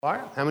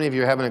How many of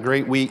you are having a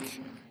great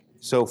week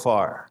so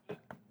far?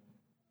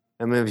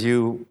 How many of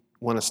you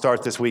want to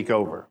start this week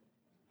over?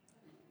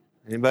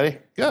 Anybody?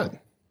 Good.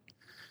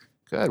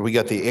 Good. We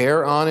got the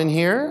air on in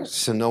here,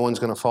 so no one's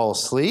going to fall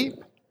asleep.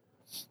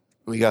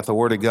 We got the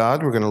Word of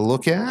God we're going to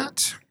look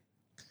at.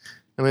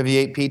 How many of you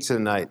ate pizza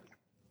tonight?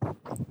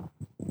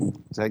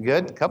 Is that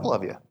good? A couple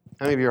of you.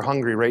 How many of you are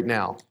hungry right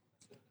now?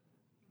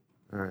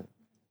 All right.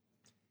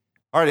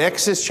 All right,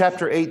 Exodus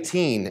chapter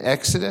 18.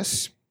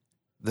 Exodus,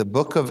 the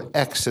book of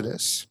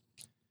Exodus,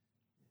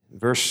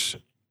 verse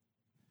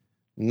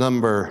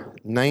number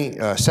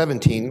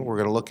 17, we're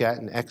going to look at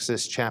in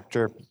Exodus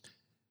chapter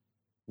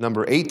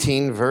number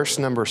 18, verse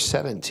number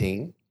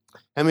 17.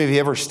 How many of you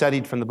ever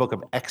studied from the book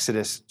of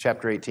Exodus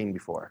chapter 18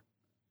 before?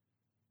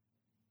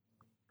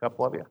 A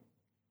couple of you.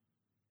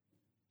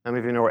 How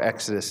many of you know where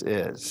Exodus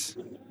is?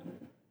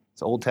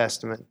 It's Old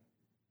Testament,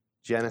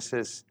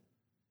 Genesis,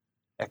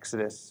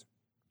 Exodus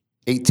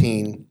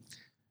 18,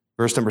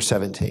 verse number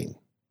 17.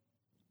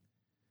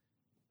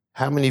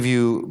 How many of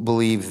you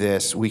believe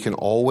this? We can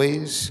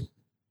always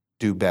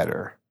do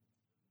better.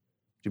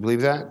 Do you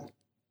believe that?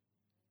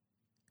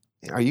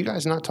 Are you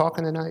guys not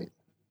talking tonight?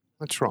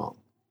 What's wrong?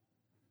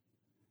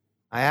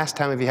 I asked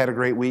how many of you had a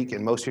great week,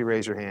 and most of you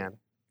raised your hand.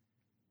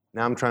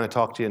 Now I'm trying to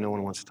talk to you, and no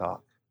one wants to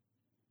talk.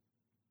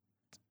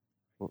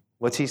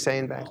 What's he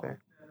saying back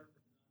there?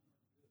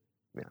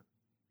 Yeah.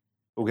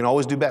 We can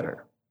always do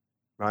better,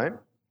 right?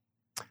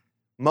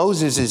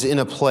 Moses is in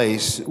a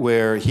place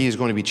where he is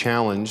going to be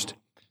challenged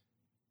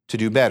to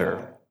do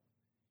better.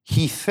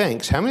 He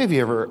thinks, how many of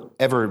you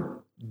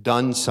ever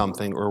done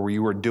something or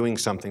you were doing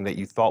something that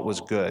you thought was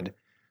good,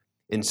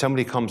 and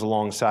somebody comes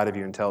alongside of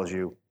you and tells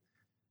you,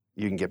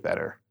 you can get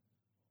better?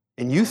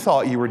 And you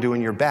thought you were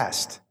doing your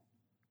best.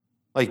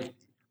 Like,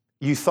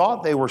 you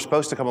thought they were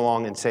supposed to come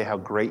along and say how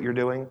great you're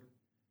doing,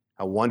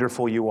 how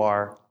wonderful you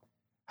are,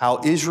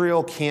 how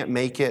Israel can't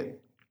make it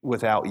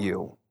without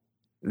you.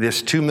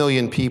 This 2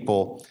 million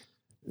people,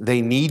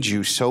 they need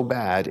you so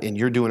bad, and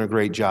you're doing a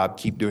great job.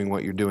 Keep doing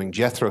what you're doing.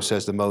 Jethro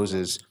says to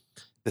Moses,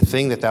 the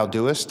thing that thou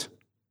doest,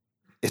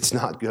 it's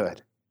not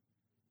good.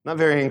 Not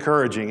very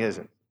encouraging, is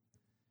it?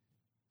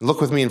 Look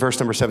with me in verse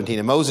number 17.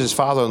 And Moses'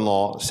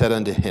 father-in-law said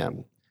unto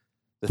him,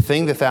 the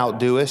thing that thou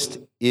doest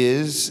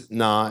is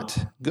not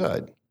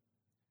good.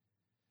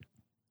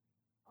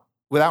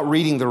 Without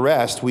reading the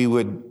rest, we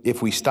would,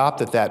 if we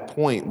stopped at that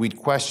point, we'd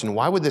question,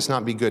 why would this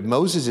not be good?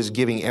 Moses is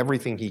giving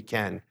everything he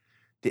can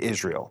to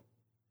Israel.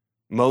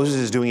 Moses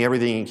is doing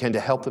everything he can to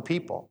help the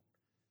people.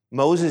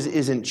 Moses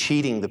isn't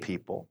cheating the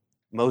people.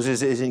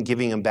 Moses isn't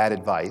giving them bad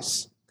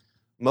advice.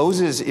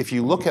 Moses, if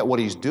you look at what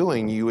he's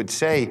doing, you would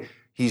say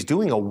he's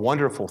doing a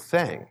wonderful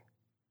thing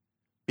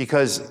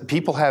because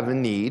people have a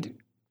need,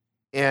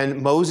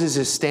 and Moses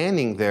is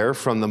standing there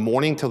from the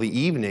morning till the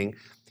evening,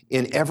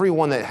 and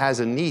everyone that has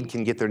a need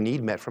can get their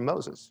need met from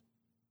Moses.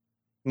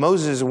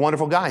 Moses is a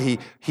wonderful guy.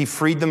 He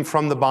freed them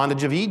from the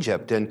bondage of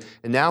Egypt, and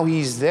now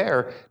he's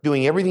there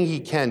doing everything he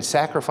can,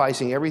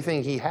 sacrificing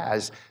everything he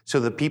has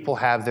so the people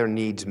have their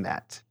needs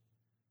met.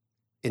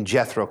 And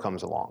Jethro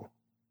comes along.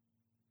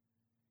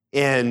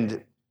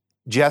 And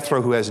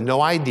Jethro, who has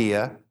no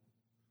idea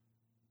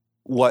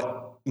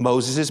what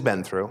Moses has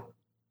been through,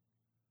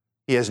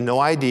 he has no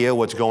idea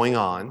what's going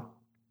on.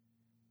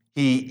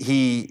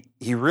 He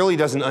really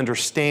doesn't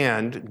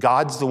understand.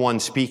 God's the one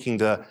speaking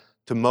to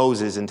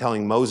Moses and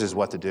telling Moses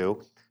what to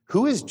do.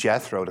 Who is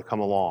Jethro to come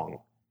along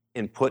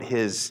and put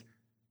his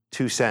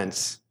 2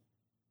 cents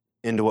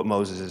into what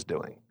Moses is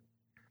doing?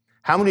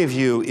 How many of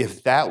you,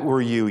 if that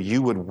were you,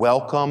 you would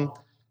welcome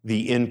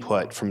the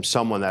input from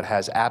someone that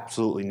has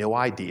absolutely no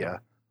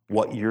idea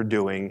what you're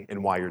doing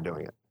and why you're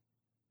doing it?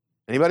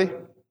 Anybody?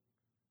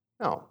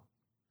 No.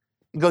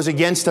 It goes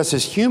against us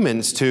as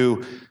humans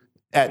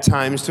at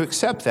times to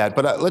accept that.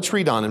 But let's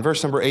read on. In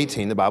verse number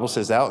 18, the Bible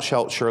says, thou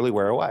shalt surely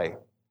wear away,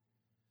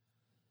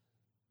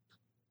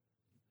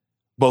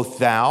 both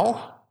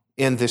thou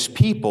and this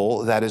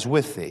people that is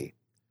with thee.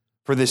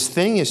 For this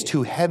thing is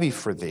too heavy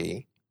for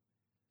thee.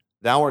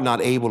 Thou art not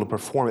able to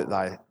perform it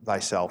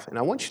thyself. And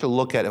I want you to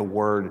look at a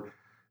word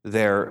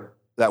there,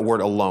 that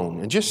word alone.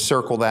 And just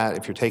circle that.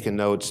 If you're taking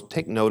notes,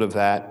 take note of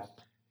that.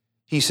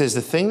 He says,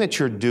 the thing that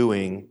you're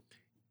doing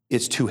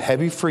is too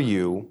heavy for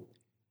you.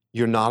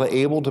 You're not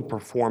able to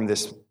perform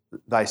this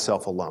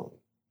thyself alone.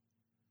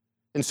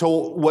 And so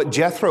what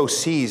Jethro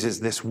sees is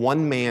this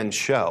one-man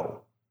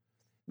show.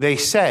 They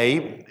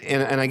say,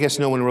 and I guess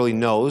no one really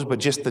knows, but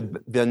just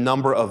the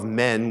number of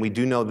men, we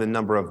do know the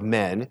number of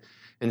men,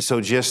 and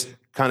so just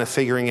kind of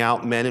figuring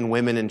out men and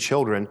women and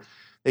children,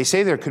 they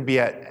say there could be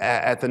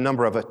at the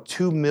number of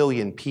 2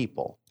 million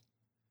people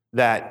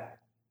that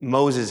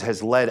Moses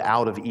has led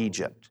out of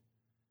Egypt.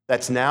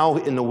 That's now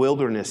in the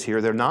wilderness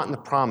here. They're not in the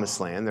promised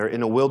land. They're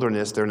in a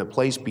wilderness. They're in a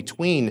place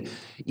between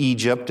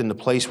Egypt and the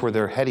place where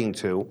they're heading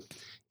to,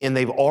 and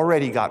they've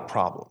already got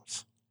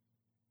problems.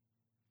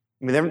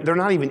 I mean, they're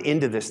not even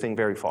into this thing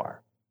very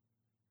far.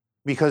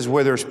 Because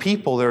where there's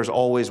people, there's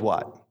always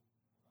what?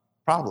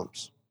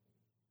 Problems.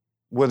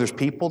 Where there's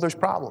people, there's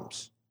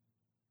problems.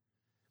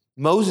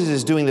 Moses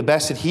is doing the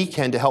best that he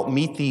can to help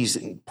meet these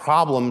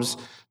problems,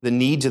 the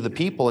needs of the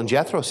people. And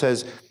Jethro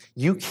says,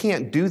 you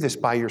can't do this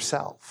by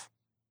yourself.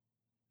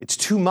 It's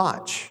too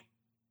much.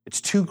 It's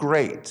too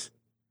great.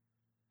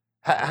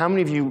 How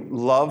many of you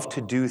love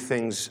to do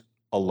things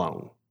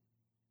alone?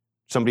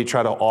 Somebody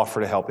try to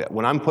offer to help you.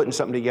 When I'm putting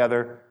something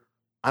together,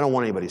 I don't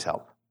want anybody's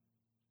help.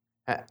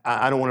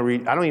 I don't want to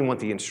read. I don't even want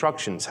the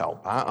instructions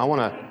help. I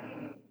want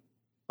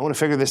to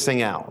figure this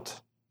thing out.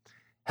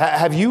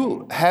 Have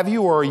you,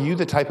 or are you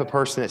the type of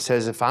person that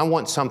says, if I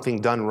want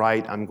something done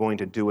right, I'm going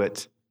to do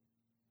it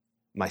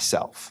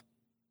myself?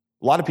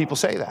 A lot of people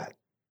say that.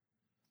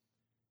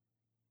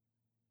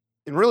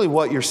 And really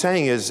what you're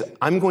saying is,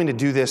 I'm going to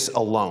do this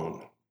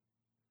alone.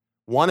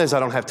 One is I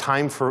don't have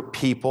time for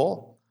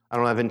people. I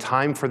don't have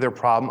time for their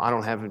problem. I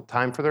don't have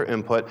time for their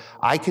input.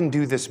 I can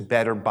do this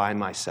better by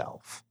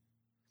myself.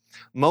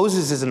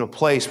 Moses is in a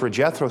place where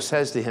Jethro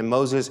says to him,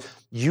 Moses,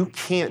 you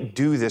can't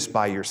do this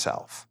by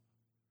yourself.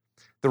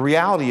 The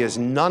reality is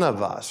none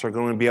of us are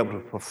going to be able to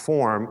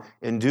perform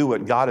and do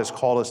what God has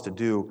called us to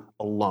do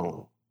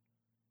alone.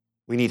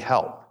 We need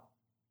help.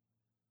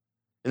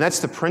 And that's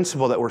the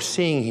principle that we're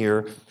seeing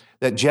here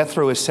that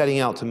Jethro is setting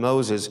out to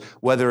Moses,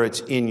 whether it's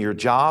in your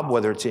job,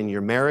 whether it's in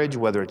your marriage,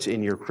 whether it's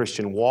in your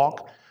Christian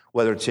walk,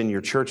 whether it's in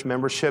your church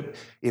membership.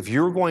 If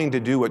you're going to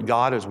do what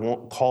God has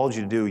called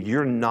you to do,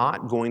 you're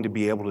not going to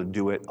be able to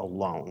do it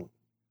alone.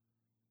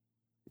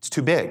 It's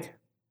too big.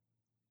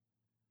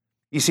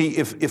 You see,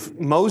 if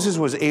Moses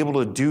was able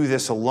to do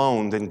this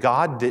alone, then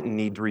God didn't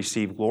need to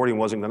receive glory and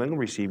wasn't going to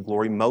receive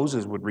glory.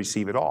 Moses would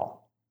receive it all.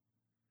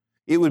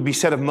 It would be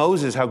said of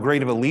Moses how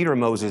great of a leader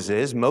Moses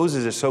is.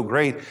 Moses is so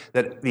great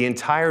that the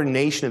entire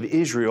nation of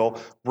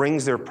Israel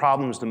brings their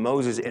problems to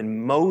Moses,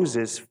 and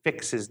Moses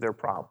fixes their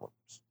problems.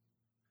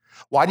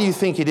 Why do you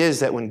think it is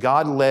that when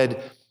God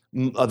led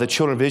the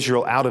children of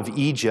Israel out of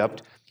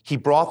Egypt, he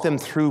brought them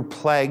through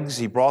plagues,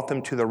 he brought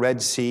them to the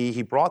Red Sea,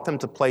 he brought them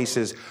to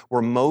places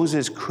where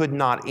Moses could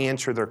not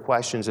answer their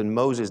questions, and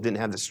Moses didn't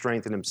have the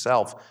strength in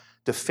himself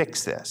to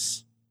fix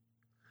this?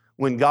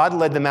 When God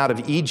led them out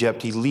of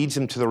Egypt, he leads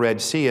them to the Red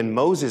Sea, and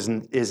Moses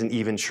isn't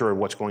even sure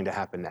what's going to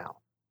happen now.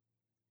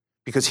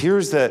 Because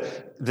here's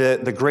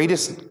the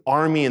greatest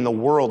army in the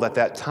world at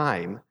that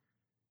time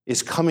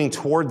is coming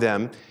toward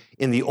them,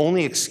 and the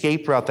only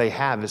escape route they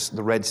have is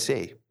the Red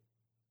Sea.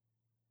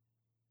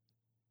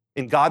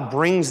 And God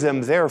brings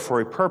them there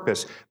for a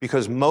purpose,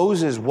 because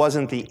Moses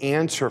wasn't the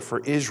answer for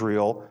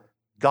Israel,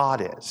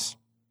 God is.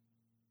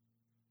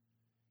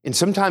 And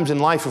sometimes in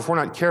life, if we're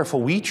not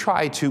careful, we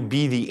try to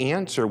be the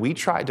answer. We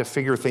try to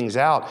figure things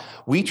out.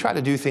 We try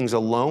to do things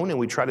alone, and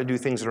we try to do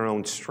things in our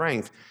own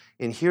strength.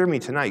 And hear me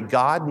tonight,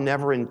 God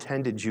never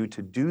intended you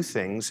to do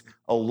things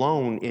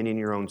alone and in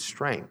your own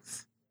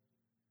strength.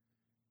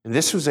 And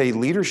this was a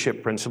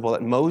leadership principle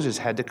that Moses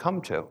had to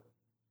come to.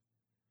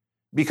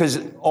 Because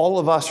all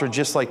of us are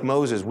just like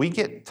Moses. We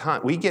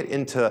get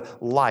into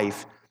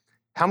life.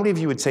 How many of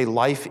you would say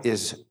life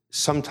is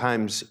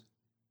sometimes,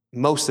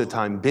 most of the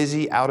time,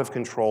 busy, out of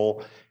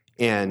control,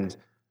 and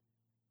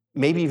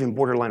maybe even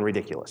borderline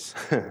ridiculous?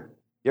 How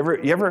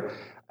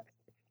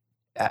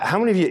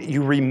many of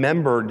you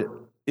remembered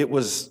it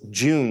was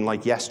June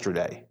like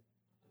yesterday,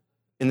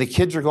 and the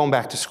kids are going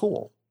back to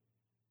school?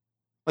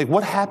 Like,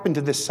 what happened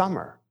to this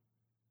summer?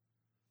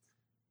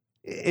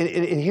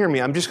 And hear me,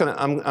 I'm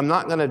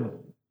not gonna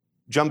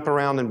jump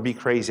around and be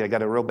crazy. I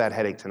got a real bad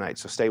headache tonight,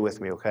 so stay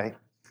with me, okay?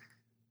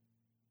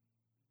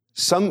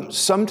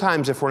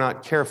 Sometimes if we're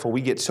not careful, we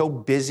get so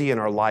busy in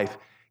our life,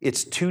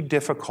 it's too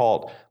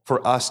difficult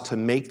for us to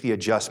make the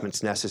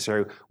adjustments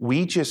necessary.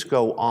 We just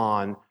go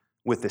on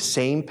with the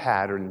same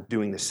pattern,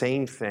 doing the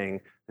same thing,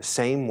 the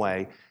same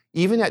way.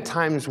 Even at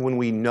times when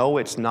we know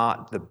it's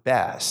not the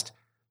best,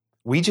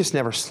 we just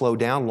never slow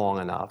down long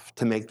enough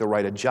to make the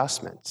right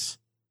adjustments.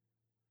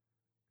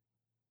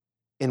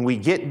 And we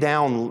get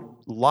down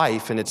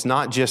life, and it's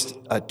not just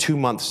a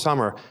 2-month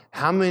summer.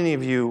 How many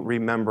of you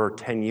remember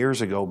 10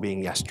 years ago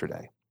being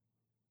yesterday?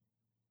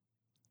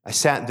 I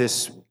sat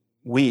this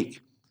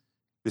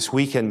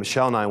weekend,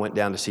 Michelle and I went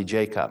down to see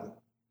Jacob.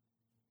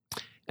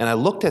 And I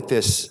looked at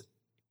this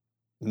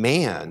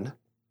man,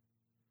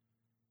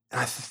 and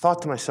I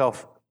thought to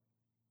myself,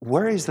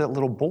 where is that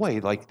little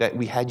boy like that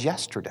we had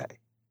yesterday?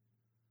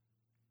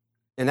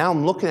 And now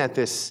I'm looking at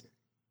this,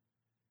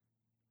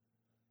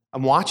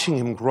 I'm watching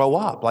him grow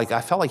up. Like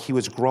I felt like he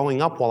was growing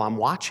up while I'm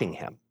watching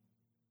him.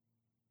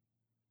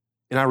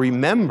 And I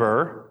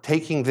remember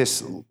taking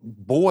this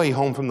boy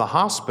home from the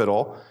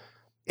hospital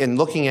and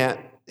looking at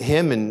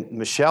him and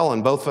Michelle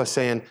and both of us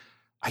saying,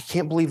 I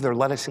can't believe they're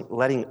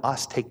letting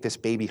us take this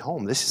baby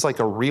home. This is like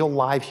a real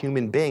live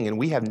human being, and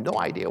we have no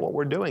idea what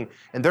we're doing.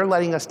 And they're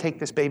letting us take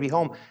this baby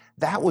home.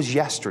 That was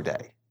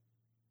yesterday.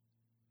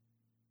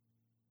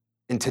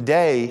 And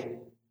today,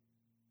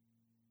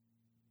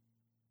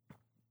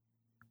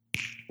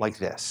 like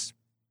this.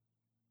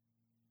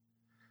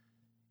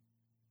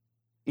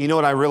 You know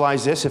what I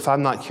realize this, if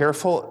I'm not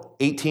careful,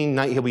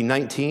 he'll be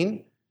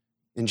 19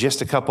 in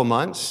just a couple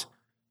months.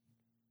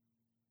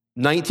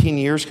 19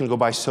 years can go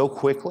by so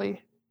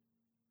quickly.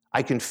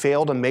 I can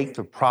fail to make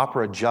the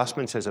proper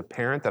adjustments as a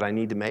parent that I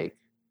need to make.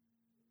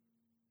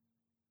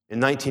 And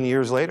 19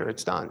 years later,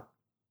 it's done.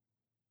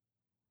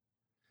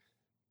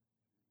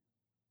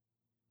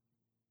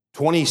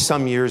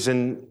 20-some years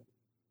in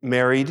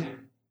married,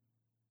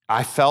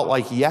 I felt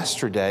like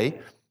yesterday,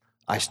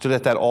 I stood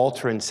at that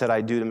altar and said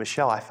I do to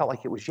Michelle. I felt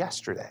like it was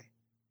yesterday.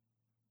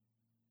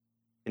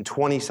 And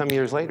 20-some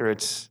years later,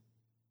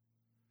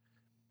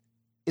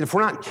 if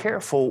we're not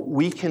careful,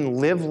 we can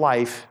live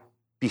life,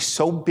 be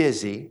so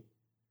busy,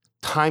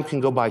 time can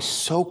go by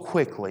so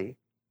quickly,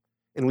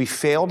 and we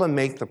fail to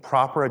make the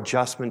proper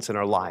adjustments in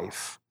our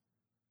life.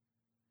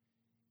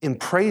 And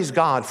praise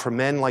God for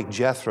men like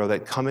Jethro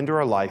that come into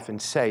our life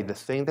and say, the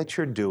thing that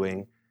you're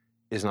doing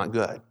is not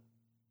good.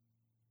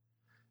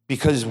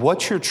 Because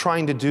what you're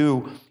trying to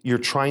do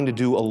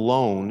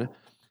alone,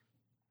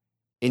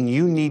 and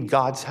you need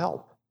God's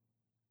help.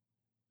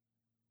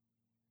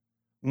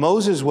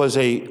 Moses was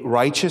a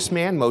righteous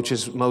man.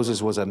 Moses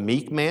was a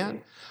meek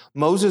man.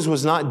 Moses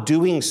was not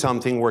doing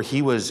something where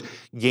he was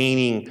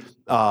gaining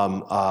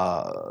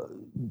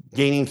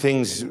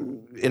things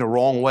in a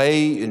wrong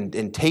way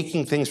and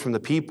taking things from the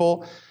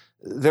people.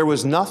 There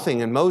was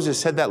nothing, and Moses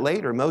said that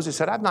later. Moses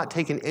said, I've not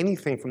taken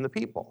anything from the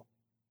people.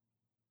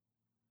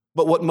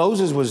 But what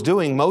Moses was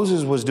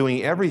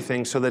doing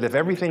everything so that if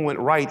everything went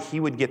right, he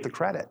would get the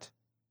credit.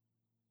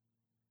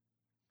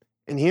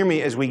 And hear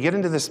me, as we get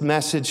into this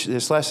message,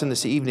 this lesson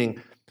this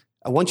evening,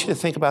 I want you to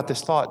think about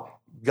this thought.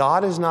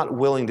 God is not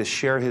willing to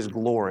share his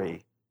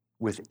glory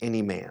with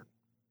any man.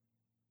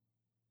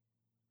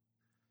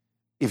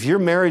 If your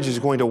marriage is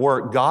going to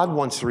work, God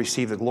wants to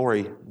receive the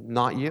glory,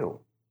 not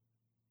you.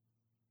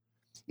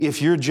 If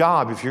you're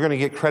going to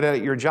get credit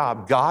at your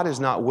job, God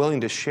is not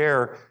willing to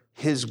share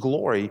his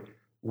glory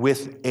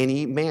with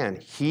any man.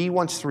 He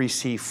wants to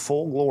receive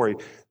full glory.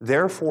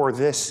 Therefore,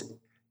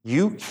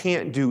 you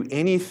can't do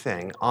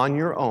anything on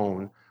your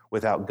own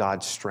without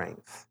God's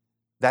strength.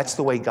 That's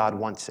the way God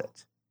wants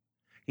it.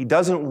 He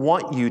doesn't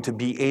want you to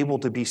be able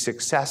to be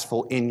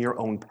successful in your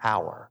own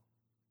power.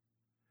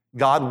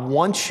 God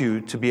wants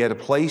you to be at a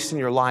place in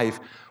your life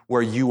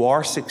where you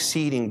are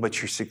succeeding, but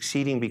you're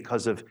succeeding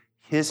because of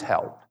his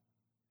help,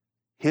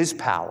 his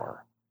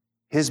power,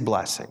 his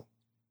blessing.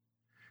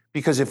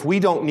 Because if we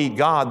don't need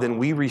God, then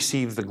we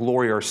receive the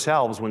glory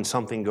ourselves when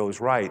something goes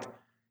right,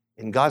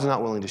 and God's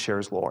not willing to share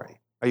his glory.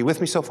 Are you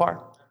with me so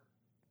far?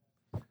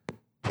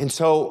 And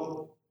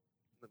so,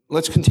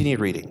 let's continue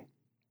reading.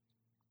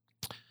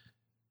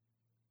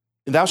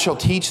 Thou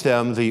shalt teach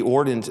them the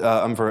ordinance,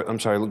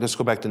 let's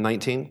go back to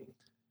 19.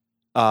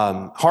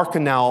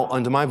 Hearken now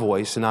unto my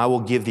voice, and I will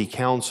give thee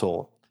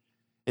counsel,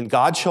 and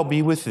God shall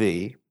be with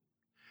thee.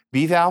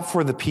 Be thou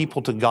for the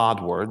people to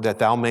Godward, that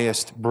thou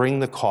mayest bring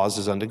the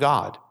causes unto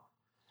God.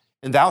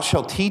 And thou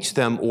shalt teach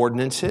them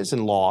ordinances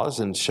and laws,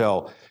 and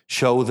shall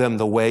show them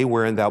the way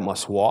wherein thou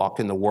must walk,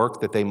 and the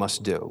work that they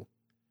must do.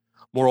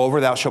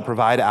 Moreover, thou shalt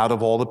provide out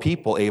of all the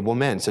people able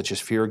men, such as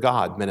fear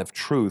God, men of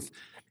truth,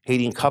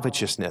 hating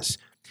covetousness,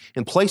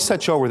 and place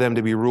such over them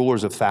to be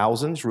rulers of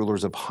thousands,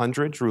 rulers of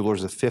hundreds,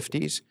 rulers of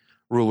 50s,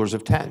 rulers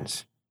of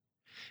 10s.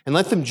 And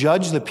let them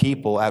judge the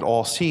people at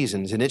all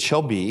seasons, and it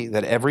shall be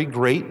that every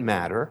great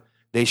matter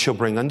they shall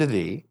bring unto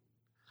thee,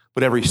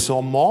 but every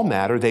small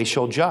matter they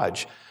shall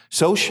judge.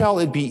 So shall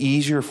it be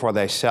easier for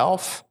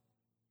thyself,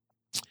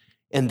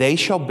 and they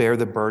shall bear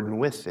the burden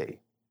with thee.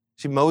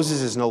 See,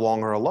 Moses is no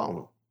longer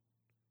alone,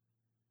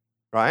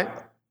 right?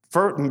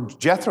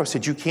 Jethro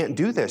said, you can't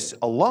do this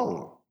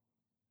alone.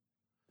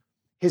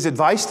 His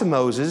advice to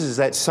Moses is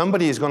that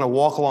somebody is going to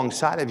walk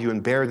alongside of you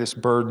and bear this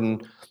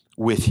burden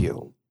with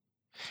you.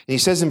 And he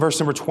says in verse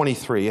number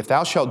 23, if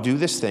thou shalt do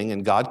this thing,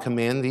 and God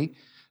command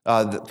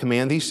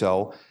thee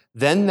so,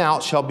 then thou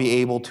shalt be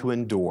able to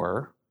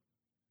endure,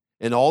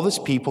 and all this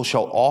people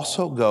shall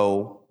also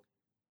go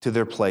to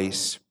their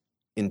place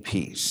in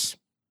peace.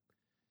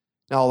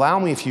 Now, allow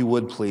me, if you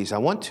would, please. I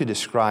want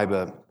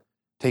to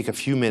take a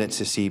few minutes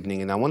this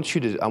evening, and I want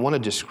to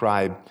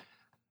describe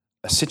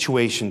a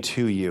situation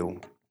to you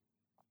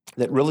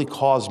that really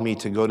caused me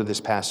to go to this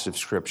passage of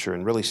Scripture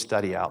and really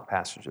study out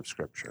passage of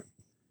Scripture.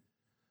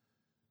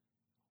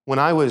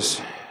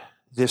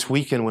 This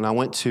weekend, when I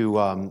went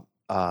to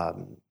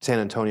San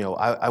Antonio,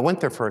 I went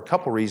there for a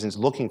couple reasons,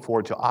 looking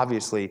forward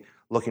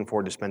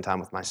to spend time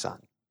with my son.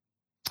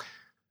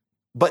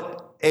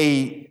 But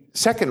a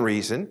second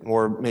reason,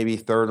 or maybe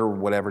third or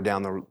whatever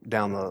down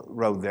the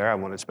road there, I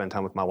wanted to spend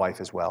time with my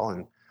wife as well.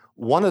 And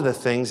one of the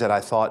things that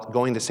I thought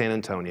going to San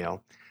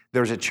Antonio,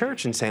 there's a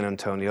church in San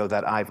Antonio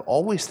that I've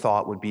always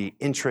thought would be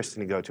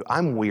interesting to go to.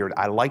 I'm weird.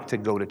 I like to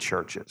go to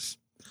churches.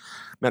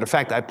 Matter of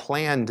fact, I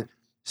planned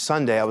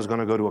Sunday I was going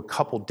to go to a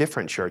couple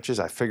different churches.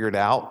 I figured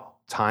out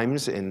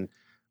times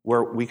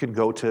where we could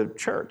go to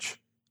church.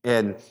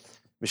 And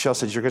Michelle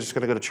said, you're just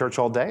going to go to church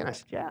all day? And I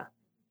said, yeah.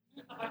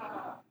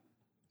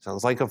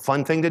 Sounds like a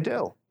fun thing to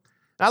do.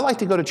 And I like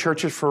to go to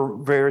churches for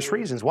various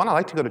reasons. One, I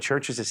like to go to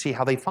churches to see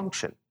how they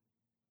function.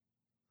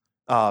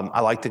 I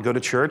like to go to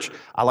church.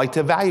 I like to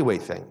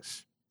evaluate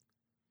things.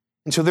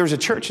 And so there's a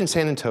church in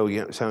San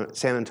Antonio.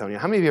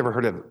 How many of you ever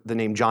heard of the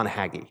name John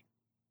Hagee?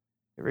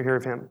 Ever hear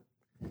of him?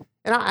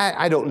 And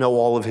I don't know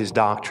all of his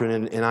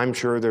doctrine, and I'm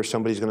sure there's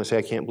somebody who's going to say,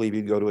 I can't believe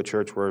you'd go to a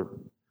church where...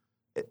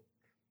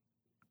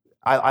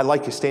 I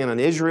like his stand on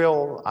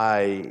Israel.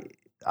 I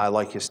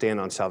like his stand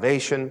on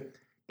salvation.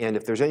 And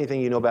if there's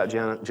anything you know about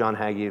John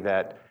Hagee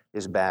that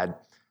is bad,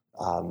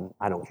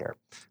 I don't care.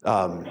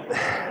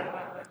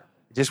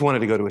 Just wanted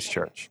to go to his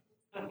church.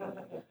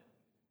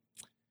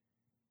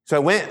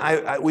 So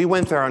we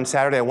went there on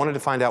Saturday. I wanted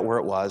to find out where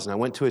it was, and I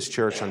went to his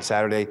church on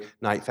Saturday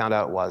night, found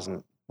out it was,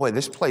 and boy,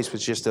 this place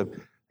was just a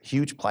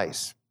huge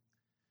place.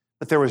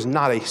 But there was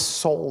not a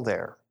soul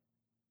there.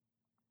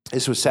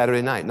 This was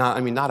Saturday night.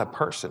 Not a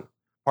person.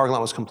 Parking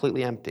lot was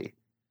completely empty.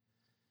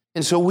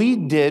 And so we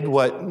did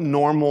what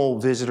normal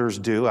visitors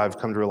do. I've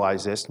come to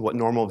realize this. What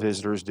normal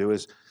visitors do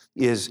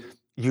is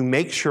you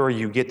make sure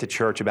you get to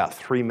church about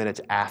 3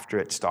 minutes after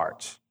it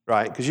starts,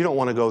 right? Because you don't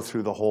want to go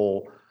through the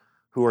whole,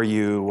 who are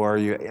you, or are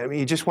you? I mean,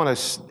 you just want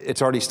to,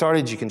 it's already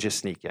started, you can just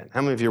sneak in.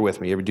 How many of you are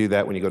with me? You ever do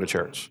that when you go to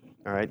church?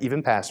 All right,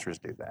 even pastors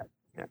do that.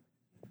 Yeah.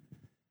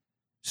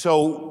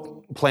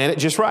 So plan it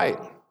just right.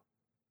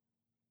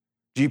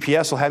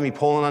 GPS will have me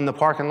pulling on the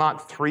parking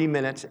lot 3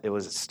 minutes.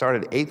 It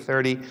started at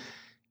 8:30,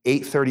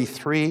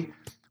 8:33.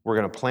 We're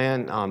going to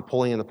plan on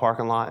pulling in the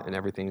parking lot, and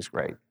everything's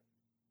great.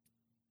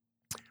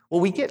 Well,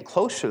 we get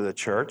closer to the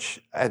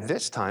church at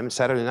this time,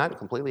 Saturday night,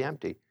 completely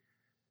empty.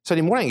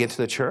 Sunday morning, I get to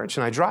the church,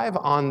 and I drive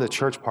on the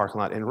church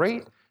parking lot, and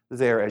right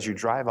there, as you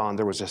drive on,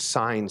 there was a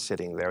sign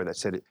sitting there that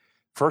said,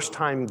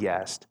 first-time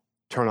guest,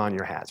 turn on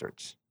your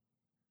hazards.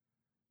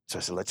 So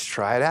I said, let's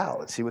try it out.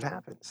 Let's see what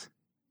happens.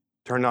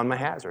 Turned on my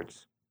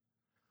hazards.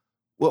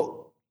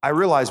 Well, I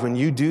realized when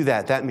you do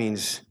that, that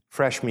means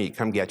fresh meat,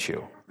 come get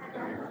you.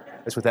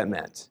 That's what that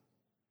meant.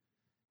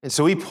 And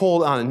so we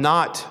pulled on,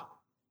 not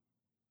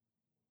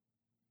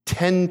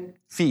 10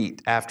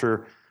 feet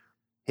after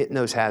hitting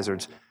those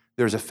hazards,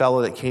 there's a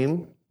fellow that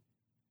came.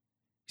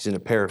 He's in a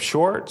pair of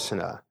shorts and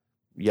a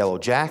yellow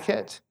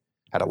jacket,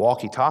 had a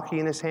walkie-talkie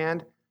in his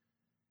hand,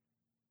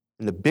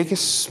 and the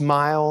biggest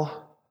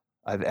smile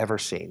I've ever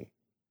seen.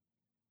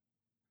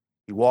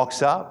 He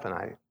walks up, and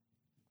I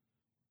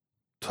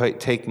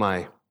take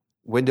my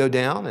window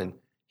down, and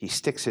he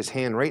sticks his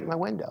hand right in my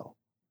window.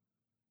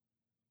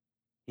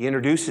 He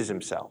introduces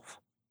himself.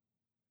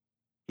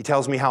 He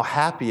tells me how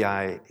happy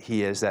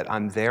he is that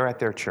I'm there at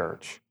their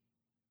church.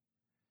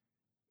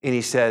 And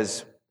he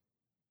says,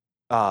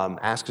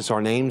 ask us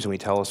our names, and we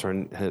tell us our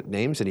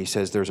names, and he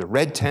says, there's a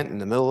red tent in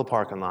the middle of the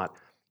parking lot.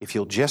 If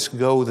you'll just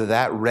go to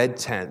that red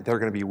tent, they're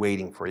going to be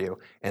waiting for you,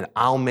 and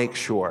I'll make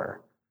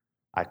sure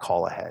I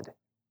call ahead.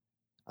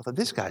 I thought,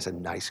 this guy's a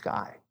nice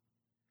guy.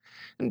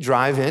 And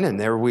drive in, and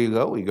there we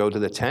go. We go to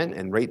the tent,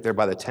 and right there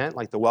by the tent,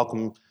 like the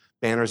welcome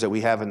banners that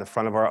we have in the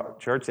front of our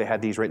church, they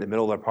had these right in the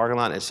middle of the parking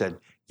lot, and it said,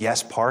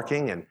 yes,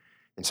 parking. And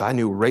so I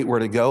knew right where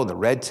to go, the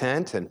red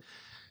tent, and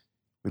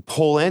we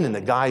pull in, and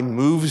the guy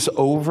moves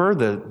over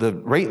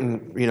the right,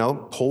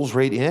 and pulls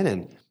right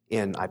in,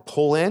 and I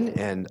pull in,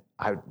 and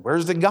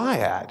where's the guy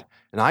at?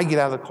 And I get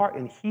out of the car,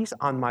 and he's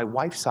on my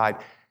wife's side.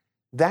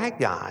 That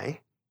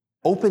guy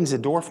opens the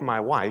door for my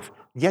wife,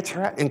 gets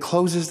her out, and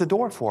closes the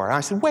door for her. And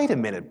I said, wait a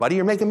minute, buddy,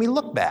 you're making me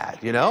look bad,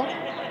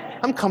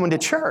 I'm coming to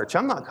church.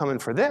 I'm not coming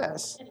for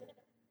this.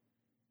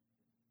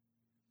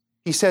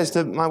 He says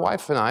to my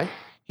wife and I,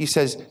 he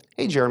says,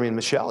 hey, Jeremy and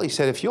Michelle, he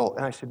said, if you'll,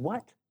 and I said,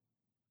 what?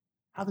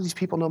 How do these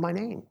people know my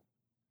name?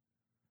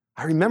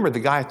 I remember the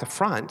guy at the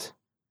front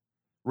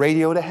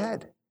radioed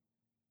ahead.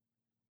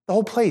 The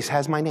whole place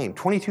has my name.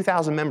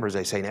 22,000 members,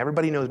 they say, and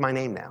everybody knows my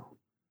name now.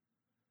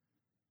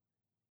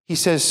 He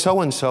says,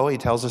 so-and-so, he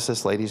tells us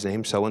this lady's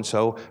name,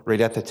 so-and-so,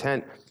 right at the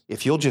tent.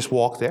 If you'll just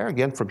walk there,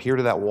 again, from here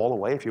to that wall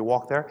away, if you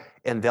walk there,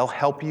 and they'll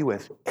help you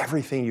with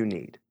everything you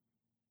need.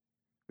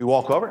 We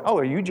walk over. Oh,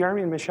 are you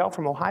Jeremy and Michelle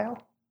from Ohio?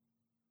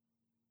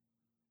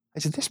 I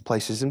said, this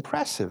place is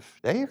impressive,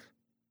 Dave.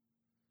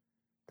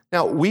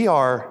 Now,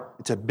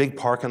 it's a big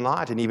parking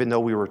lot, and even though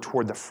we were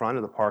toward the front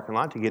of the parking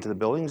lot to get to the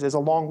buildings, there's a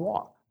long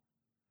walk.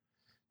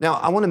 Now,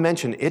 I want to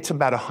mention, it's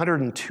about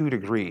 102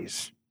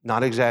 degrees,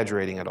 not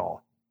exaggerating at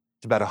all.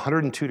 It's about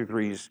 102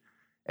 degrees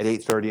at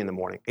 8:30 in the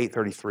morning,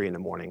 8:33 in the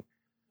morning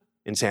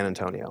in San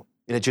Antonio,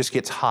 and it just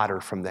gets hotter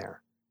from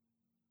there.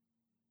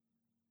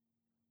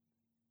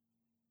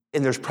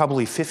 And there's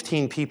probably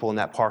 15 people in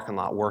that parking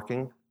lot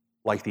working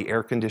like the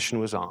air condition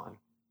was on,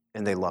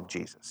 and they love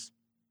Jesus.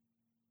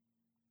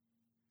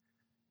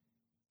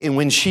 And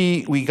when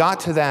we got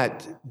to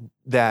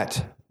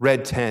that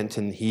red tent,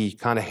 and he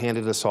kind of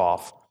handed us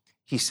off,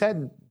 she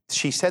said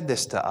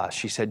this to us.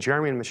 She said,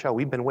 Jeremy and Michelle,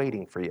 we've been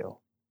waiting for you.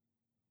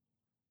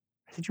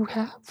 I said, you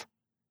have?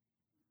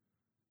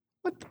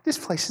 But this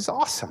place is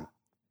awesome.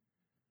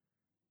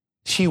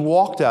 She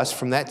walked us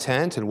from that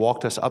tent and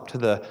walked us up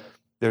to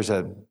there's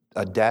a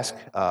desk,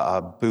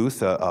 a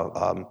booth,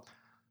 a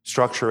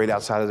structure right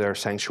outside of their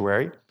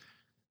sanctuary.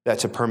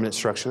 That's a permanent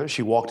structure there.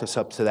 She walked us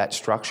up to that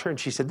structure, and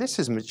she said, this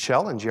is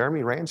Michelle and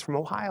Jeremy Rains from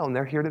Ohio, and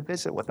they're here to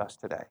visit with us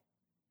today.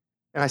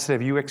 And I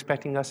said, are you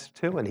expecting us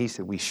to? And he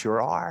said, we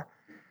sure are.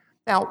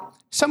 Now,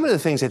 some of the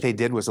things that they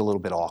did was a little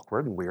bit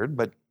awkward and weird,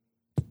 but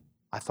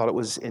I thought it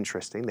was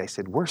interesting. They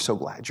said, we're so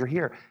glad you're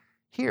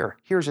here.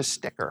 Here's a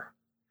sticker.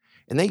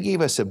 And they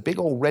gave us a big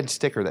old red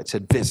sticker that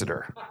said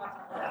visitor.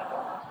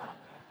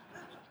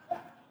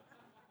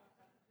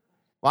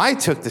 Well, I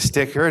took the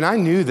sticker and I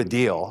knew the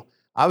deal.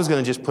 I was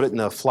going to just put it in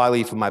the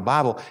flyleaf of my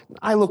Bible.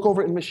 I look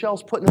over it and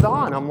Michelle's putting it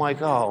on. I'm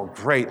like, oh,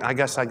 great. I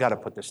guess I got to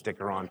put the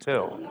sticker on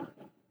too.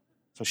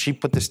 So she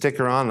put the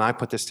sticker on and I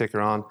put the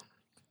sticker on.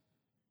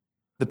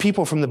 The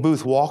people from the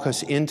booth walk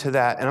us into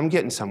that, and I'm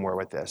getting somewhere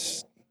with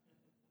this.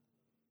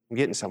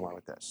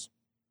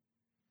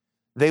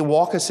 They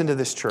walk us into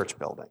this church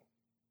building.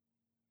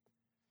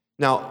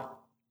 Now,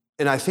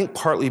 and I think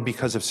partly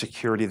because of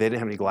security, they didn't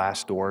have any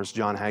glass doors.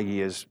 John Hagee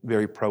is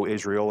very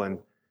pro-Israel, and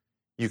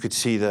you could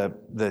see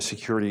the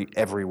security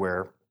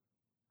everywhere.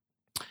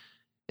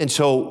 And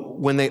so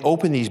when they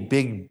open these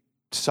big,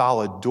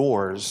 solid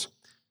doors,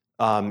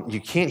 you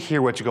can't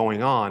hear what's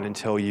going on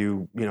until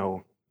you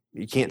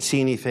can't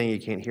see anything,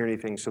 you can't hear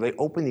anything. So they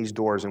open these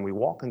doors, and we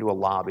walk into a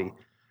lobby,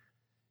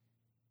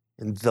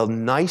 and the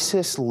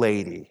nicest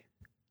lady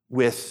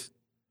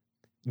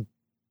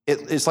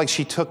it's like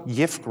she took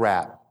gift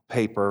wrap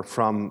paper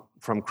from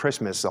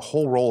Christmas, the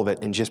whole roll of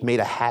it, and just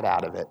made a hat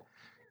out of it.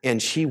 And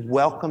she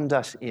welcomed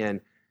us in.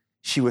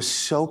 She was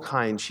so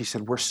kind. She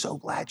said, we're so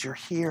glad you're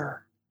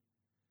here.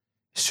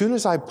 As soon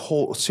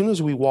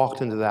as we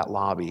walked into that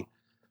lobby,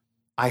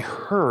 I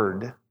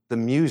heard the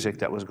music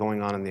that was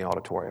going on in the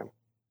auditorium.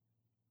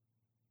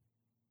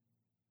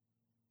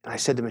 And I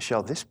said to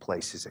Michelle, this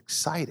place is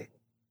exciting.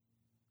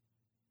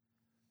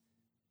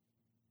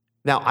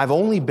 Now, I've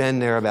only been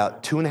there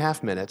about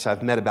 2.5 minutes.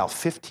 I've met about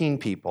 15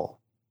 people.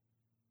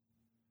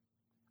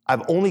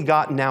 I've only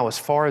gotten now as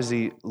far as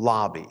the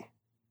lobby.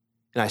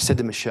 And I said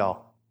to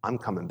Michelle, I'm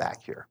coming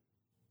back here.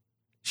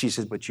 She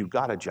said, but you've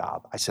got a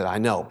job. I said, I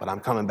know, but I'm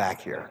coming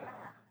back here.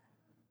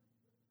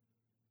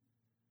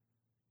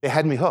 They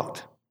had me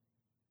hooked.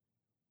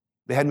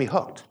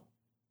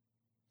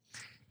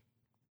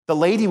 The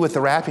lady with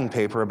the wrapping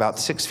paper, about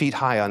 6 feet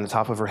high on the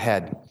top of her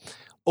head,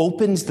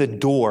 opens the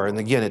door, and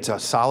again, it's a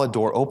solid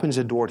door, opens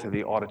the door to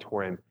the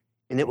auditorium,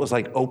 and it was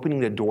like opening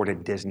the door to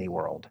Disney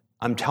World.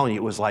 I'm telling you,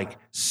 it was like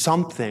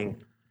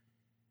something.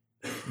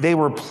 They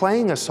were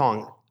playing a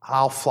song,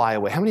 I'll Fly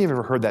Away. How many of you have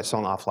ever heard that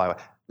song, I'll Fly Away?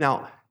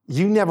 Now,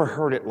 you never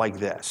heard it like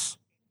this.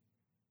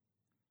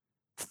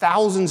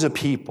 Thousands of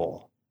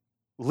people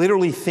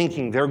literally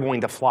thinking they're going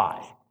to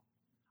fly.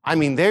 I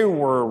mean, they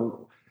were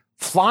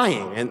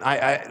flying, and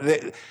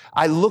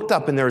I looked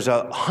up, and there's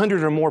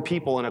 100 or more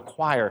people in a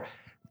choir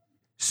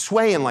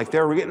swaying like they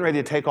were getting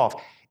ready to take off.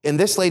 And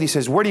this lady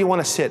says, where do you want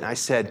to sit? And I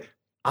said,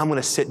 I'm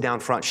going to sit down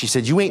front. She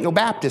said, you ain't no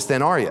Baptist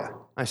then, are you?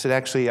 I said,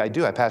 actually, I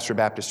do. I pastor a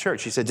Baptist church.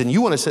 She said, then you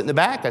want to sit in the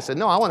back? I said,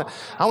 no, I want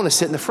to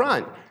sit in the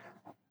front.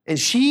 And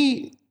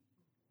she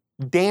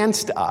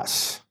danced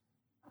us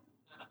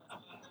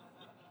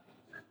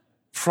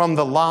from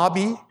the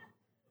lobby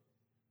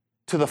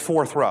to the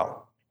 4th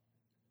row.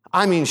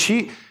 I mean,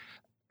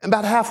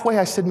 about halfway,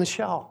 I said,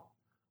 Michelle,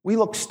 we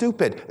look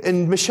stupid.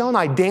 And Michelle and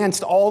I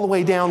danced all the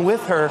way down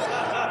with her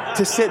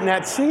to sit in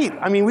that seat.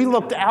 I mean, we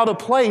looked out of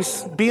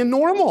place being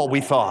normal, we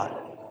thought.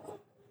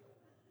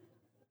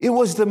 It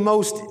was the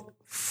most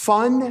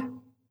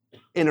fun,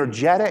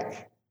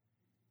 energetic,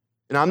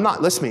 and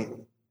listen to me,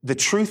 the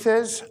truth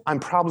is, I'm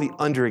probably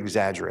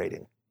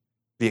under-exaggerating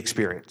the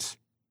experience.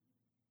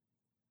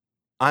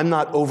 I'm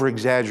not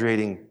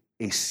over-exaggerating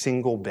a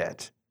single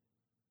bit.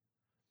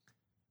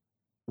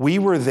 We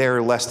were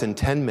there less than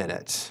 10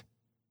 minutes,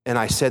 and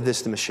I said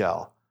this to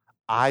Michelle,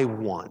 I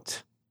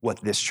want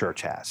what this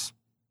church has.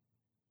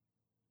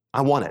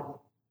 I want it.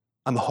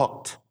 I'm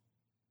hooked.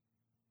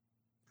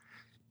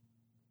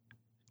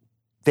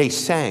 They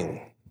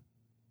sang.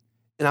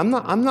 And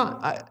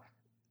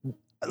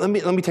let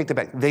me take that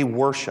back. They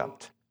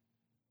worshiped.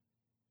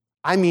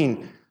 I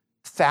mean,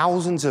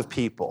 thousands of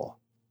people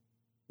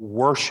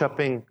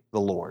worshiping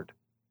the Lord.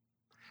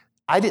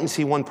 I didn't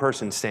see one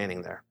person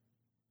standing there.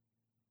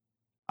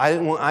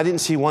 I didn't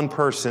see one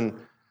person.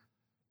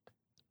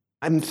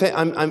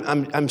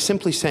 I'm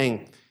simply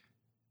saying,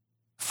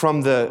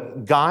 from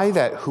the guy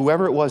that,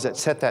 whoever it was that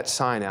set that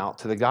sign out,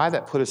 to the guy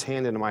that put his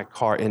hand into my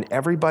car, and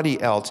everybody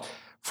else,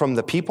 from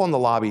the people in the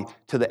lobby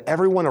to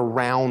everyone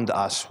around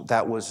us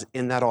that was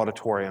in that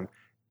auditorium,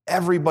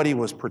 everybody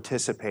was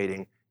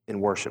participating in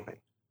worshiping.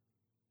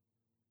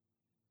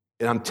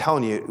 And I'm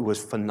telling you, it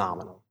was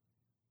phenomenal.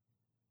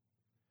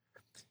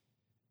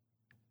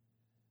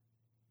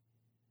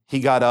 He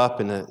got up,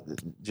 and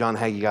John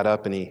Hagee got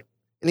up, and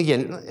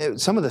again,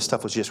 some of the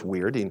stuff was just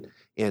weird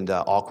and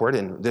awkward,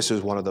 and this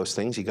was one of those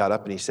things. He got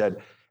up and he said,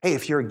 hey,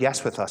 if you're a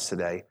guest with us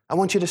today, I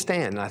want you to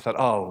stand. And I thought,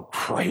 oh,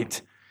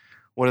 great.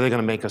 What are they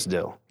going to make us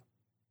do?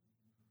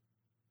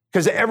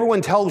 Because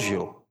everyone tells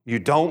you, you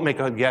don't make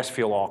a guest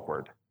feel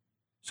awkward.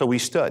 So we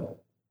stood.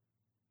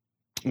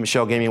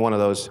 Michelle gave me one of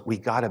those, we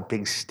got a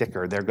big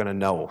sticker, they're going to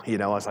know.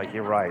 I was like,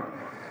 you're right.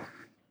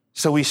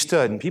 So we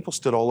stood, and people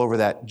stood all over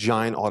that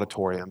giant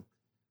auditorium.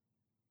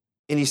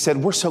 And he said,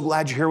 we're so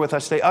glad you're here with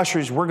us today.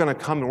 Ushers, we're going to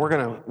come and we're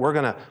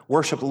going to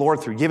worship the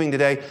Lord through giving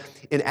today.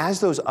 And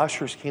as those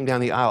ushers came down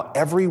the aisle,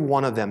 every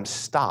one of them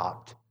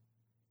stopped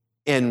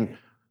and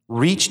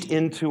reached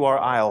into our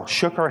aisle,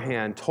 shook our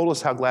hand, told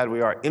us how glad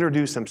we are,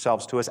 introduced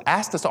themselves to us,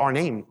 asked us our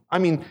name. I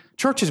mean,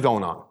 church is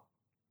going on.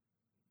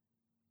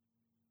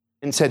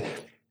 And said,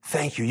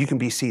 thank you, you can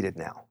be seated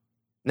now.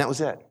 And that was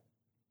it.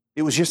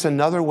 It was just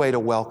another way to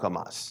welcome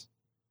us.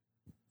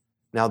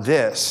 Now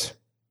this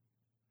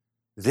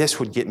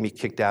would get me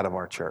kicked out of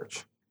our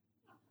church.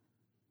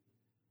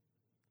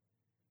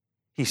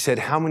 He said,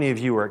 how many of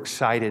you are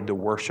excited to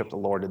worship the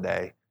Lord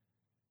today?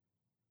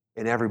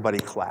 And everybody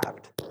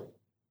clapped.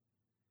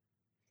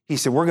 He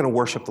said, we're going to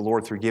worship the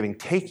Lord through giving.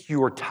 Take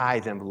your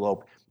tithe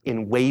envelope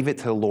and wave it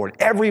to the Lord.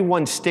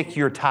 Everyone stick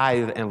your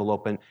tithe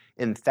envelope in,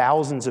 and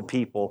thousands of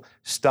people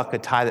stuck a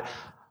tithe.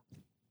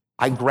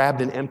 I grabbed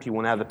an empty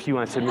one out of the pew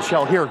and I said,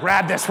 Michelle, here,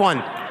 grab this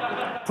one.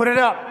 Put it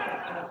up.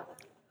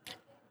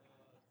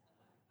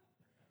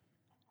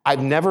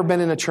 I've never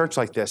been in a church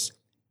like this.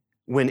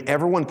 When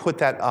everyone put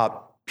that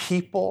up,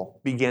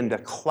 people began to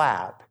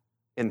clap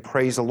and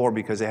praise the Lord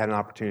because they had an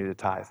opportunity to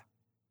tithe.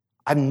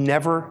 I've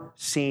never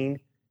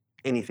seen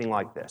anything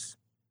like this.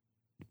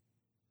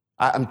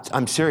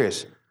 I'm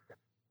serious.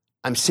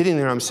 I'm sitting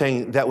there, I'm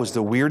saying that was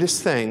the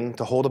weirdest thing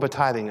to hold up a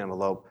tithing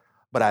envelope,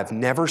 but I've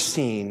never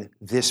seen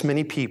this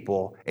many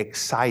people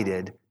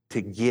excited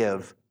to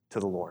give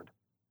to the Lord.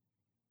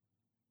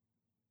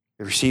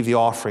 They received the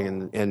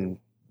offering and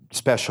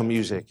special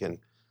music, and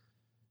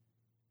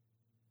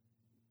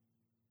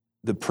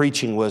the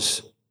preaching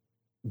was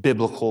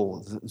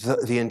biblical.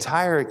 The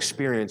entire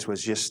experience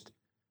was just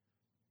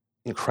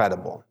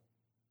incredible.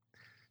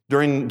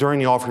 During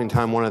the offering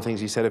time, one of the things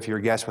he said, if you're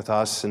a guest with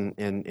us,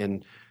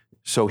 and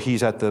so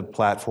he's at the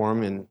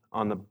platform, and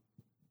on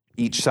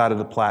each side of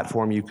the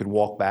platform, you could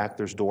walk back.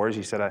 There's doors.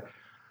 He said, I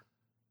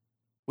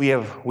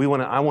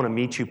want to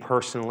meet you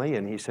personally.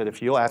 And he said,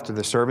 after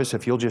the service,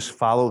 if you'll just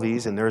follow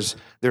these, and there's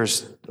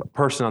a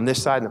person on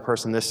this side and a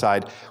person on this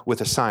side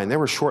with a sign. They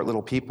were short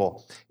little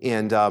people,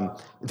 and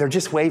they're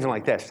just waving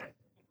like this.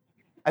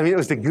 I mean, it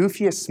was the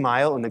goofiest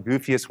smile and the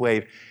goofiest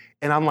wave.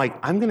 And I'm like,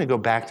 I'm going to go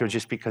back there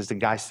just because the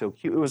guy's so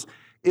cute.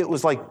 It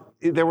was like,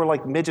 there were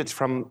like midgets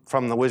from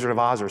the Wizard of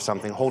Oz or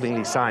something holding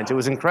these signs. It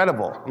was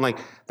incredible. I'm like,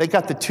 they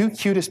got the two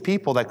cutest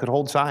people that could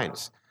hold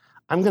signs.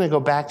 I'm going to go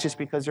back just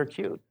because they're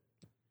cute.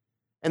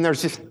 And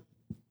there's just,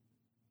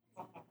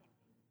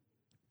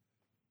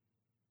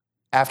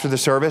 after the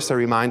service, they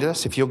reminded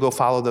us, if you'll go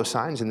follow those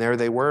signs. And there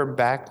they were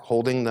back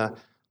holding the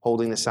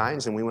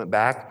signs. And we went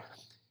back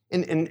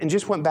and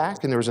just went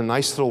back. And there was a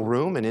nice little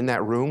room. And in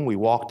that room, we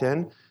walked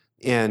in.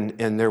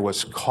 And there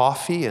was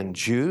coffee and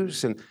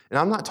juice. And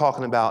I'm not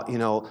talking about,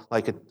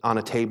 like on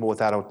a table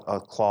without a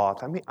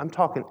cloth. I mean, I'm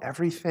talking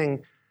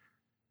everything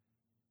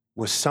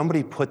was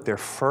somebody put their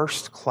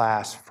first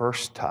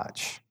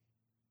touch.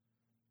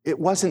 It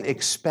wasn't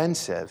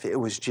expensive. It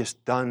was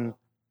just done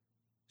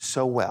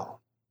so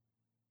well.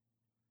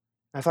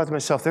 I thought to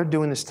myself, they're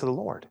doing this to the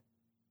Lord.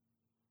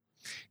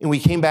 And we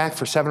came back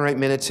for 7 or 8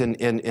 minutes,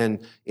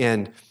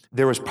 and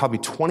there was probably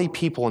 20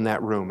 people in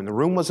that room. And the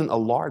room wasn't a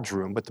large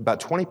room, but about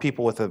 20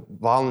 people with a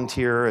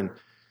volunteer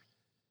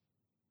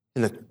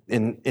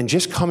and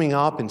just coming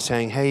up and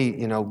saying, hey,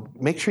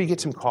 make sure you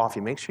get some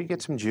coffee. Make sure you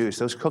get some juice.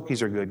 Those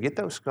cookies are good. Get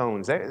those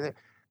scones.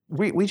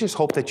 We just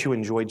hope that you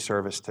enjoyed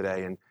service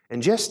today.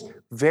 And just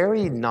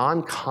very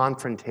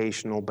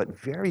non-confrontational, but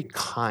very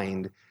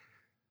kind.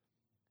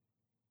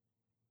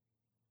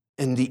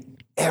 And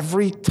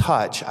every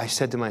touch, I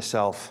said to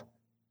myself,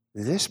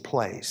 this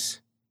place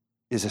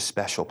is a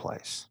special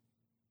place.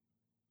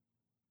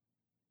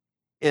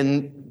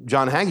 And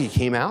John Hagee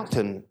came out,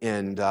 and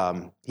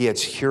he had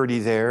security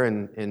there,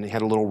 and he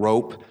had a little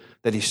rope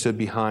that he stood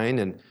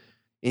behind, and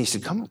he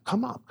said,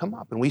 come up.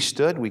 And we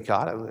stood, we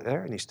got over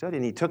there, and he stood,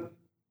 and he took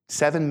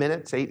 7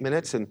 minutes, 8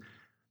 minutes, and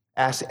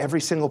asked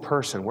every single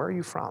person, where are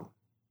you from?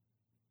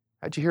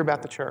 How'd you hear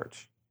about the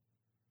church?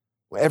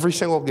 Well, every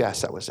single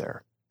guest that was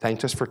there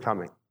thanked us for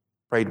coming,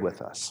 prayed with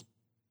us,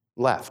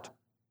 left.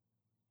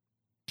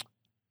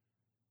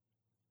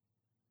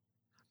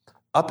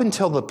 Up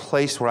until the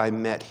place where I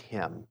met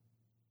him,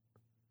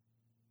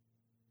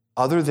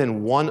 other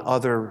than one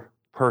other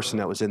person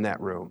that was in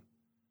that room,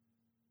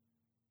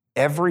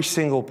 every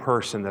single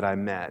person that I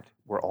met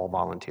were all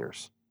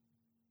volunteers.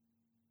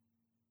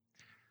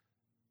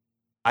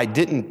 I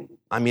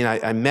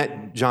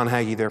met John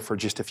Hagee there for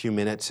just a few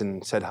minutes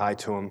and said hi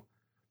to him.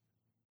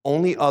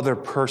 Only other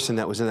person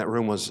that was in that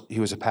room was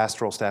a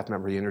pastoral staff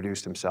member. He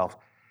introduced himself.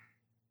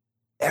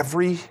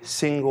 Every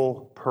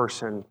single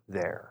person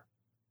there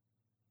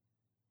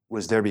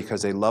was there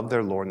because they loved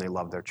their Lord and they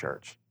loved their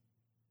church.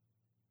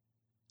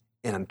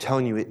 And I'm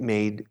telling you, it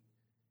made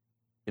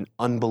an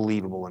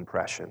unbelievable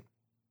impression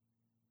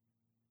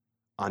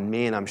on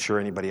me, and I'm sure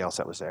anybody else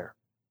that was there.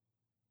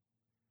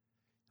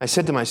 I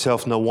said to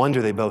myself, no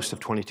wonder they boast of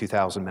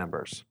 22,000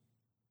 members,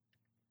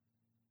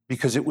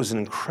 because it was an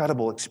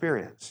incredible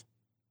experience.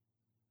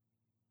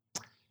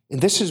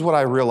 And this is what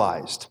I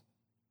realized.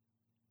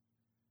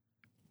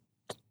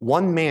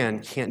 One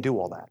man can't do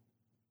all that.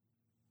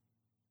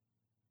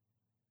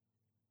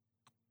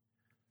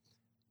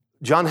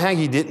 John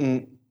Hagee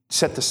didn't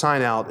set the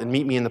sign out and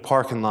meet me in the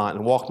parking lot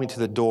and walk me to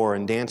the door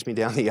and dance me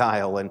down the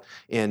aisle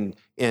and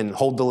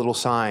hold the little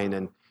sign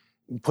and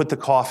put the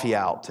coffee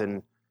out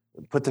and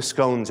put the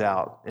scones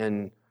out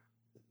and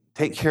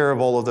take care of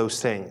all of those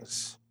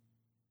things.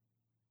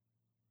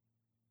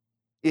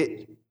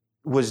 It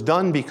was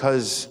done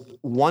because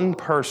one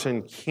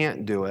person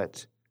can't do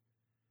it,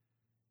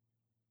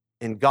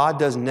 and God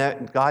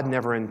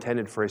never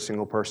intended for a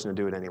single person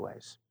to do it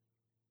anyways.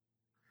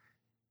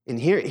 And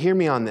hear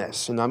me on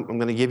this, and I'm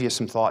going to give you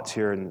some thoughts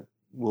here, and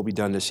we'll be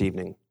done this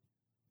evening.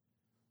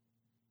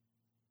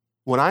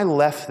 When I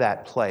left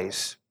that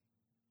place,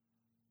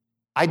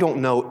 I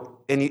don't know,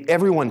 and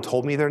everyone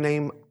told me their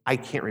name. I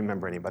can't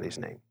remember anybody's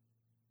name.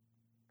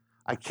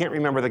 I can't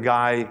remember the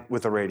guy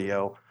with the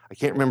radio. I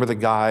can't remember the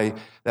guy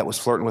that was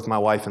flirting with my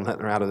wife and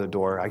letting her out of the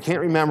door. I can't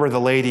remember the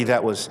lady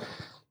that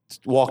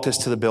walked us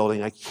to the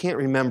building. I can't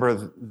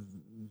remember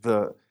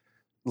the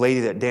lady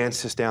that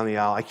danced us down the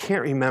aisle. I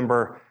can't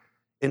remember.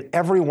 And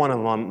every one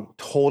of them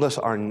told us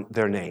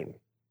their name.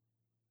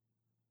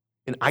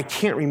 And I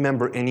can't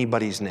remember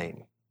anybody's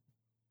name.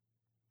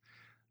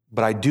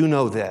 But I do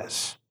know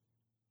this.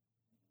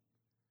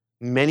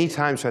 Many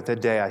times throughout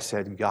that day, I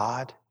said,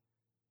 God,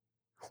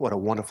 what a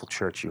wonderful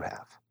church you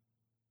have.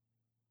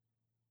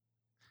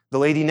 The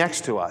lady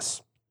next to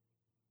us,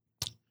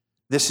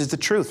 this is the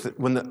truth.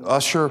 When the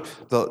usher,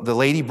 the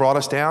lady brought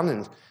us down,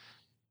 and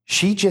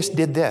she just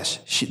did this.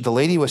 The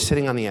lady was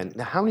sitting on the end.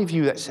 Now, how many of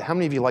you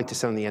like to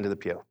sit on the end of the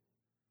pew?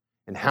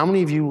 And how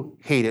many of you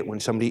hate it when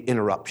somebody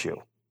interrupts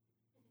you?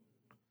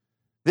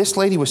 This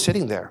lady was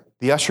sitting there.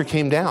 The usher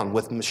came down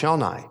with Michelle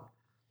and I.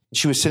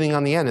 She was sitting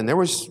on the end, and there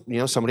was,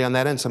 somebody on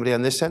that end, somebody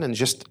on this end, and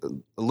just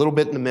a little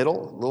bit in the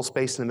middle, a little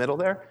space in the middle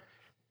there.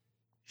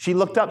 She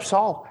looked up,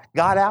 saw,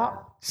 got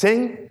out,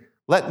 sang,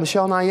 let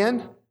Michelle and I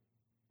in,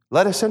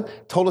 let us in,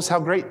 told us how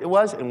great it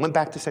was, and went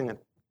back to singing.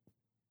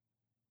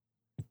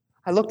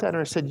 I looked at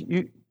her and said,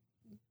 you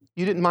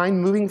didn't mind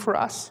moving for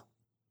us?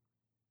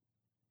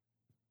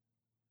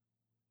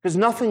 Because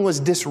nothing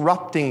was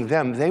disrupting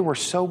them. They were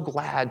so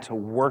glad to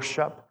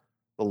worship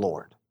the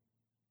Lord.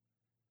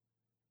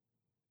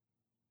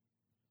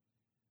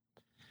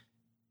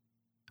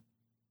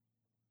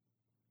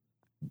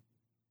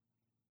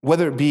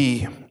 Whether it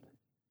be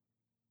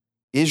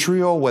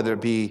Israel, whether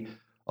it be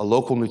a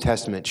local New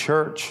Testament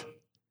church,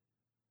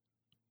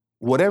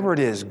 whatever it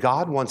is,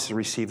 God wants to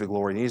receive the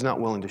glory, and He's not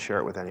willing to share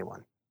it with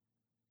anyone.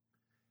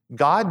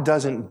 God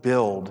doesn't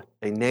build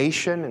a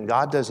nation, and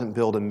God doesn't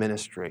build a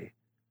ministry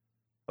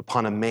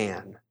upon a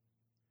man.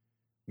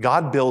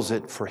 God builds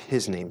it for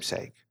His name's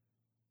sake.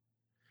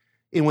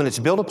 And when it's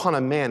built upon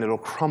a man, it'll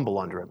crumble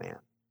under a man.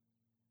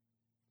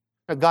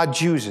 Now,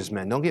 God uses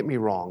men. Don't get me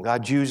wrong.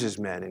 God uses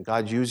men, and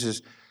God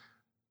uses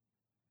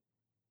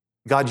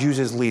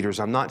leaders.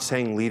 I'm not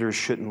saying leaders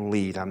shouldn't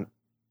lead. I'm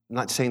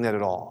not saying that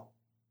at all.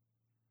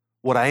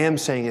 What I am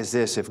saying is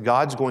this: if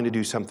God's going to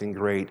do something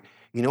great,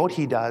 you know what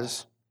He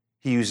does?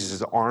 He uses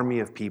His army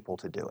of people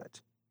to do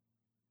it.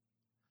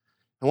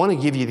 I want to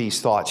give you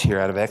these thoughts here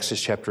out of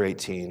Exodus chapter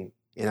 18,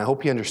 and I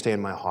hope you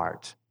understand my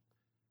heart.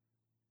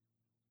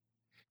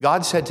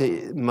 God said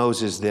to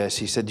Moses this.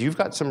 He said, you've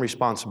got some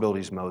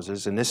responsibilities,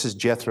 Moses, and this is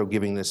Jethro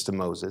giving this to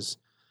Moses.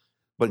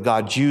 But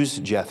God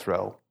used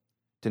Jethro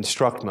to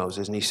instruct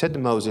Moses. And He said to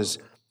Moses,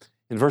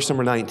 in verse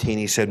number 19,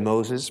 He said,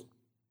 Moses,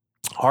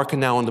 hearken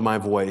now unto my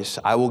voice.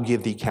 I will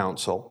give thee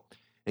counsel,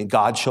 and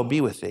God shall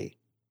be with thee.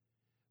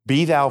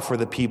 Be thou for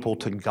the people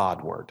to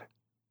Godward.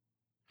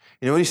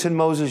 You know what He said,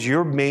 Moses?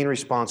 Your main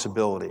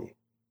responsibility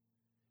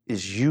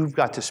is you've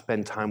got to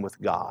spend time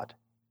with God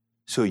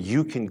so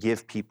you can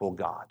give people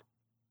God.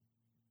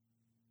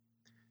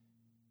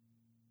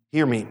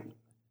 Hear me.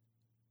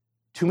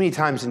 Too many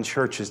times in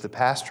churches, the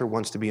pastor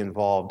wants to be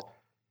involved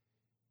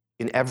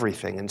in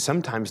everything, and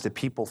sometimes the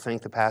people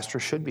think the pastor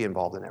should be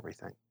involved in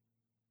everything.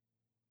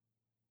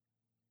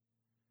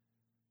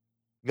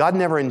 God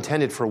never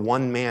intended for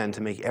one man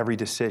to make every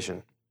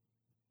decision.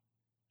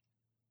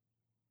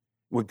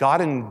 What God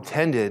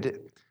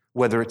intended,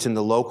 whether it's in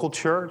the local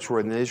church or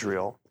in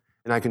Israel,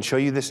 and I can show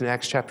you this in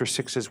Acts chapter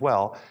 6 as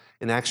well.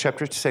 In Acts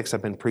chapter 6,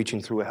 I've been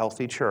preaching through a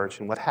healthy church,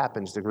 and what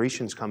happens, the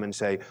Grecians come and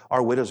say,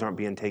 our widows aren't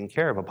being taken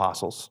care of,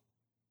 apostles.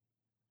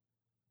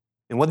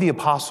 And what the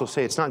apostles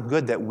say, it's not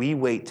good that we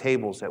wait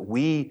tables, that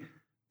we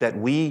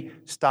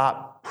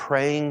stop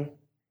praying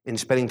and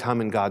spending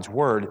time in God's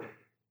word.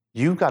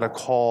 You've got to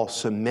call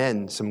some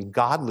men, some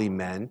godly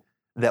men,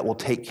 that will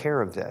take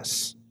care of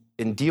this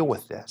and deal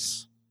with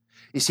this.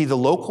 You see, the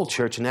local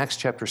church in Acts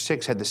chapter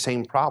 6 had the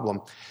same problem.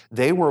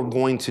 They were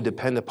going to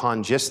depend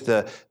upon just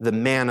the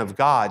man of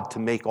God to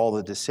make all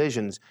the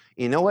decisions.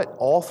 You know what?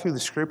 All through the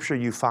scripture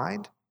you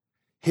find,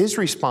 his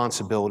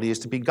responsibility is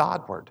to be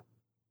Godward.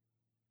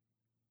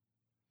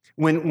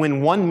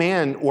 When one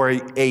man or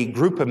a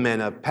group of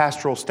men, a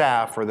pastoral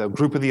staff, or the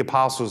group of the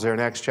apostles there in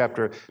Acts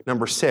chapter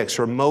number 6,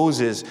 or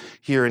Moses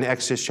here in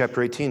Exodus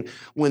chapter 18,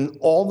 when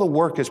all the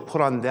work is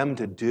put on them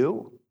to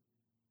do,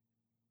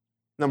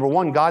 Number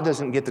one, God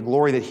doesn't get the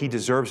glory that he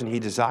deserves and he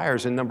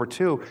desires. And number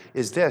two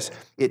is this: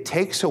 it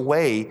takes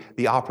away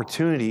the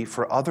opportunity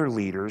for other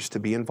leaders to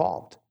be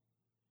involved.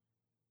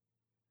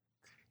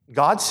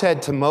 God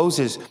said to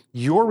Moses,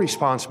 your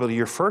responsibility,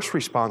 your first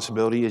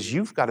responsibility is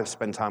you've got to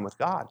spend time with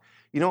God.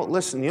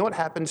 Listen, you know what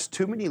happens?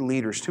 Too many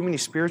leaders, too many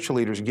spiritual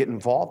leaders get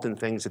involved in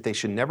things that they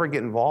should never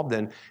get involved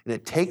in, and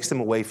it takes them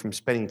away from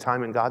spending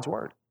time in God's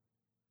Word.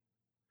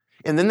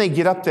 And then they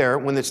get up there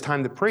when it's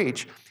time to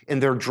preach,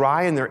 and they're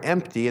dry and they're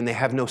empty, and they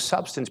have no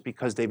substance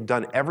because they've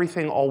done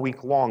everything all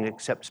week long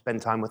except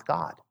spend time with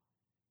God.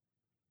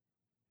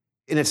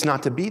 And it's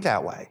not to be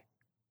that way.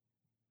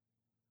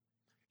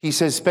 He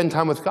says, spend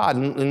time with God.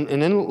 And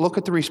then look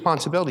at the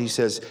responsibility. He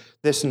says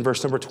this in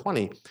verse number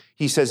 20.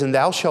 He says, and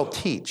thou shalt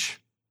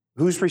teach.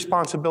 Whose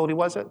responsibility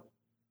was it?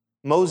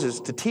 Moses,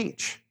 to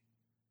teach.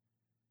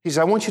 He says,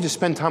 I want you to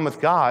spend time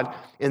with God,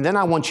 and then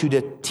I want you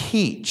to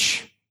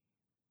teach.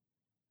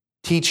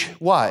 Teach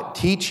what?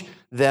 Teach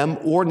them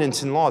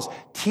ordinance and laws.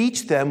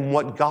 Teach them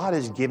what God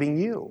is giving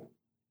you.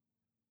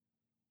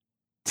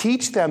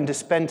 Teach them to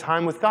spend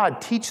time with God.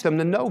 Teach them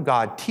to know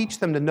God. Teach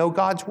them to know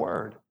God's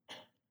Word.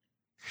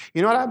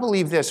 You know what? I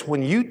believe this.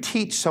 When you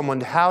teach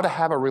someone how to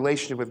have a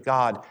relationship with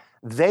God,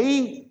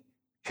 they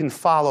can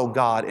follow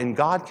God and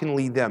God can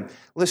lead them.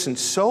 Listen,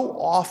 so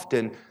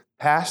often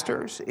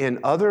pastors and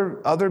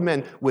other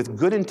men with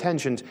good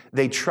intentions,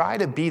 they try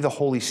to be the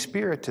Holy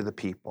Spirit to the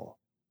people.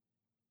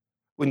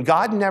 When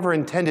God never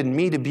intended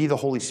me to be the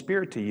Holy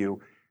Spirit to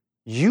you,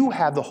 you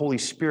have the Holy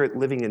Spirit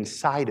living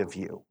inside of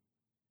you.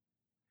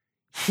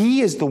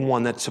 He is the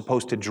one that's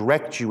supposed to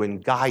direct you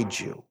and guide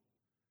you.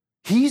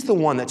 He's the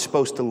one that's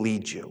supposed to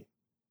lead you.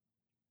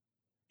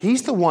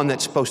 He's the one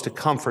that's supposed to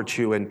comfort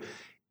you. And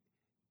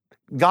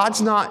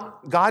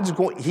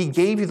He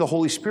gave you the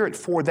Holy Spirit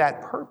for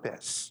that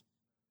purpose.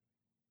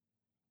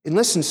 And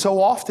listen, so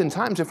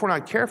oftentimes, if we're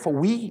not careful,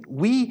 we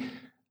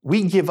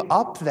give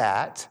up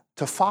that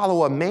to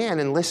follow a man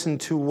and listen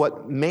to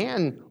what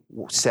man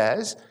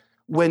says,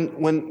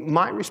 when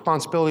my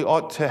responsibility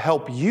ought to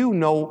help you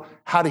know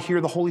how to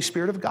hear the Holy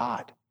Spirit of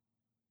God.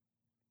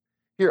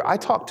 Here, I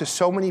talked to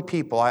so many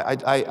people.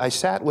 I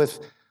sat with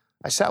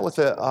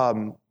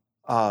a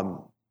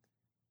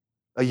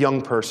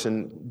young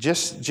person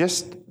just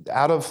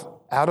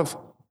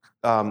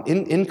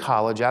in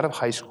college, out of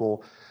high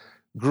school,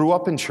 grew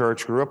up in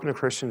church, grew up in a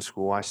Christian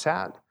school. I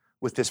sat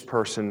with this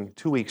person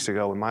 2 weeks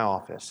ago in my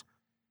office,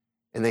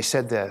 and they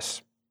said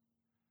this: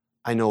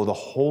 I know the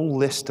whole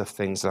list of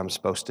things that I'm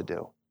supposed to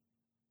do.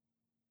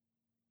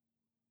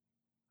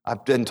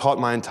 I've been taught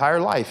my entire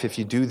life, if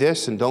you do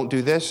this and don't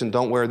do this and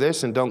don't wear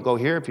this and don't go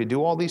here, if you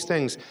do all these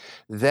things,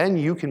 then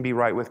you can be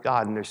right with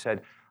God. And they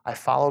said, I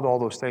followed all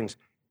those things,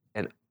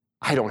 and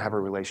I don't have a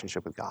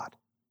relationship with God.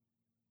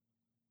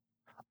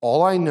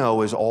 All I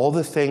know is all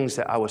the things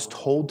that I was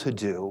told to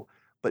do,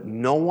 but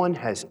no one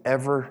has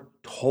ever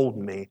told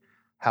me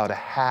how to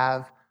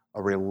have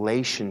a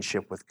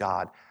relationship with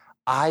God.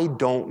 I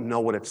don't know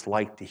what it's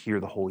like to hear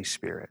the Holy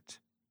Spirit.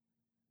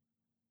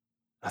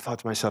 I thought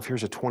to myself,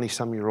 here's a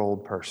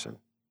 20-some-year-old person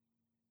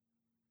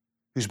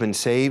who's been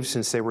saved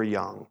since they were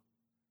young,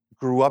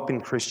 grew up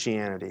in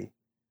Christianity.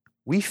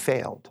 We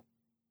failed.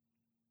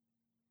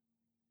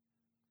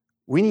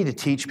 We need to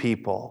teach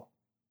people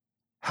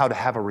how to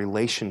have a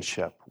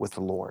relationship with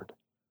the Lord.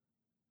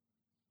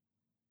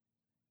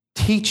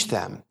 Teach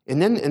them.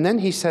 And then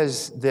he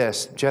says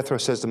this, Jethro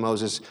says to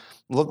Moses,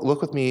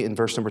 look with me in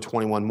verse number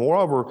 21.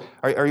 Moreover,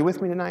 are you with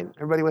me tonight?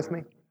 Everybody with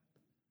me?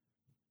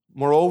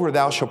 Moreover,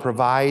 thou shalt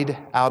provide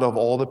out of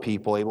all the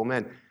people able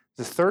men.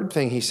 The third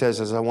thing he says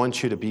is, I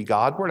want you to be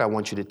Godward, I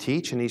want you to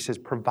teach, and he says,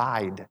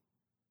 provide.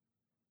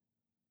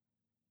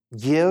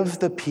 Give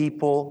the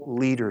people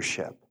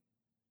leadership.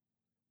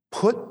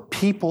 Put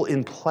people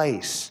in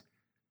place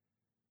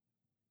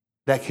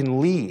that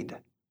can lead.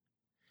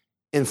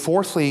 And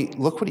fourthly,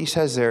 look what he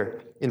says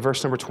there in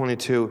verse number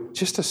 22,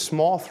 just a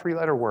small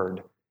 3-letter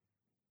word,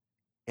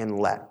 and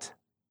let.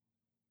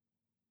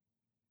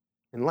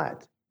 And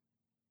let.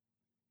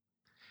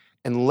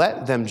 And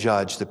let them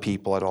judge the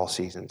people at all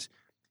seasons.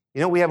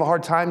 You know what we have a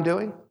hard time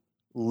doing?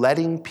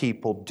 Letting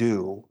people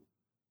do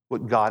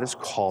what God has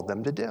called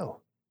them to do.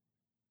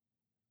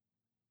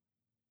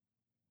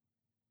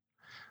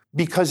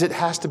 Because it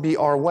has to be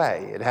our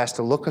way. It has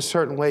to look a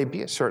certain way,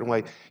 be a certain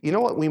way. You know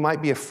what we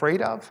might be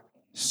afraid of?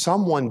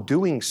 Someone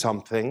doing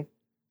something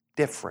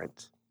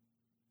different.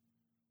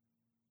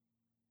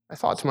 I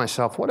thought to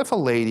myself, what if a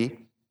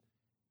lady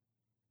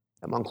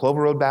at Monclova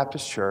Road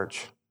Baptist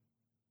Church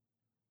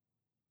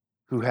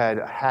who had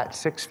a hat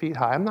 6 feet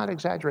high, I'm not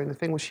exaggerating, the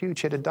thing was huge,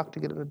 she had to duck to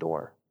get in the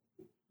door,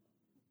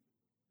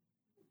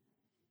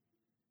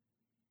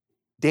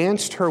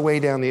 danced her way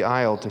down the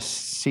aisle to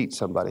seat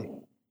somebody.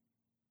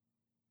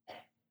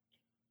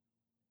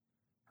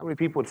 How many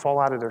people would fall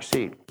out of their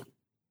seat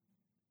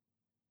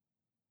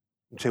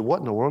and say, what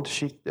in the world is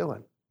she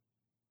doing?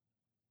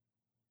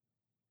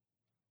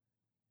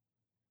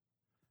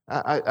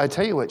 I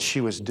tell you what she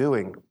was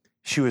doing.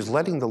 She was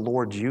letting the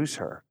Lord use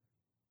her.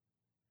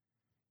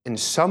 And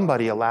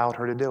somebody allowed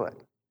her to do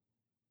it.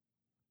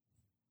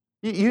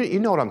 You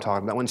know what I'm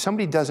talking about. When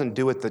somebody doesn't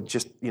do it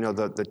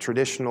the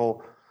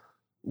traditional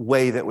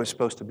way that was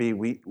supposed to be,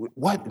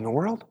 what in the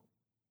world?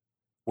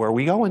 Where are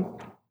we going?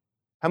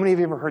 How many of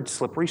you ever heard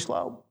slippery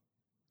slope?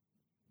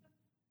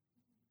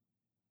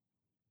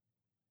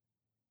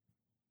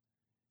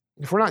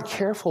 If we're not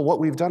careful, what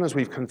we've done is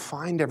we've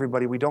confined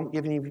everybody. We don't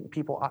give any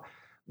people,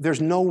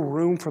 there's no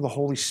room for the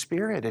Holy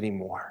Spirit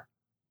anymore.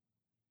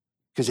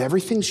 Because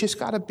everything's just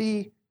got to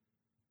be,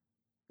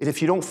 and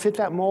if you don't fit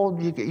that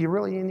mold, you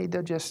need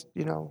to just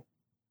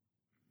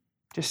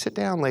sit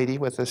down, lady,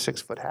 with a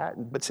 6-foot hat,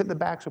 but sit in the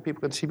back so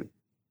people can see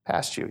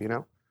past you,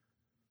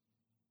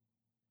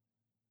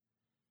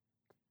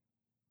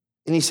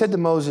 And he said to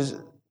Moses,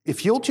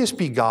 if you'll just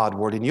be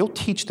Godward and you'll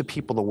teach the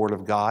people the word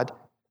of God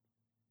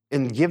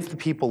and give the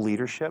people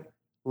leadership,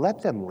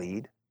 let them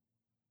lead.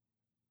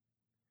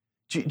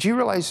 Do you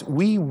realize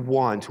we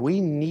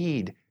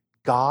need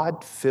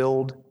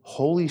God-filled,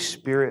 Holy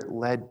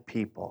Spirit-led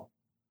people?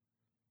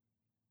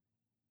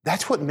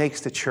 That's what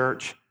makes the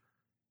church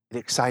an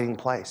exciting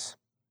place.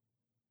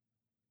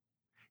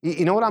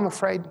 You know what I'm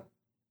afraid?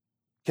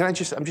 I'm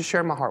just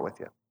sharing my heart with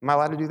you. Am I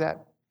allowed to do that?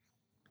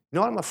 You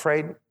know what I'm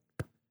afraid?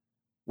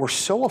 We're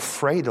so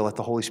afraid to let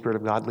the Holy Spirit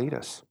of God lead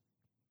us.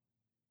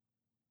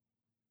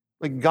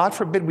 Like, God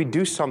forbid we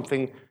do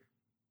something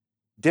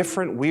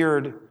different,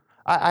 weird.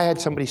 I had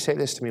somebody say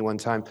this to me one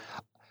time.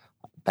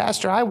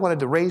 Pastor, I wanted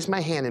to raise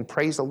my hand and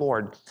praise the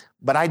Lord,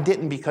 but I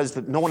didn't because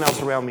no one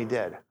else around me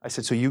did. I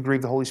said, so you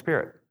grieved the Holy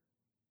Spirit?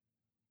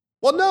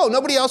 Well, no,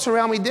 nobody else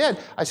around me did.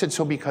 I said,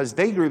 so because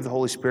they grieved the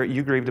Holy Spirit,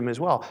 you grieved him as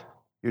well.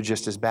 You're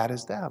just as bad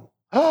as them.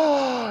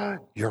 Oh,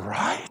 you're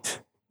right.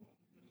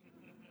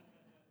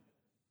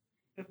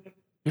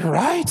 You're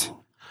right.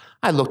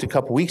 I looked a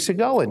couple weeks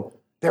ago, and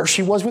there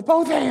she was with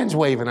both hands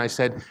waving. I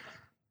said,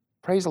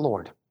 praise the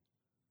Lord.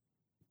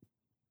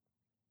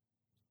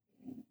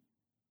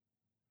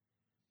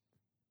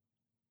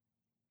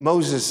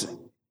 Moses,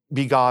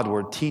 be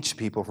Godward, teach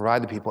people,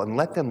 provide the people, and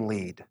let them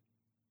lead.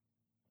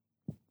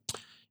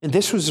 And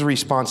this was a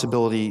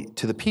responsibility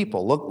to the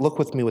people. Look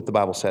with me what the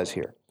Bible says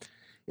here.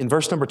 In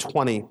verse number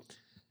 20,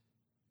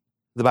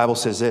 the Bible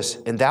says this,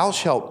 and thou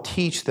shalt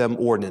teach them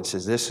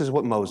ordinances. This is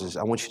what Moses,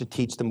 I want you to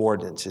teach them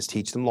ordinances,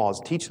 teach them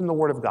laws, teach them the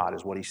word of God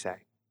is what he's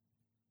saying.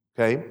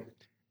 Okay?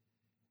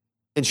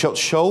 And shalt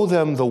show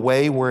them the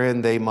way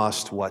wherein they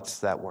must, what's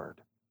that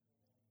word?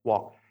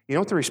 Walk. You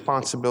know what the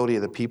responsibility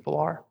of the people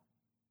are?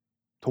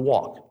 To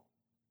walk.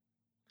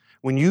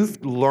 When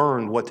you've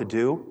learned what to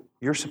do,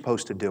 you're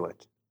supposed to do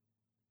it.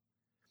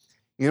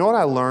 You know what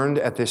I learned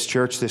at this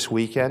church this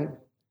weekend?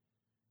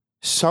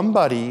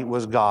 Somebody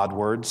was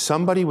Godward,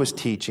 somebody was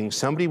teaching,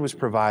 somebody was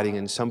providing,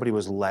 and somebody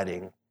was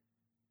letting.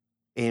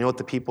 And you know what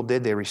the people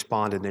did? They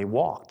responded and they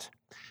walked.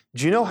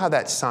 Do you know how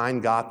that sign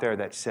got there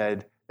that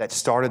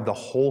started the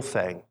whole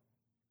thing?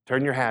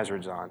 Turn your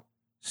hazards on.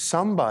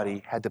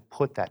 Somebody had to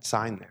put that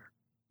sign there.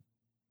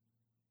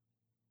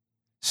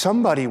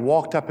 Somebody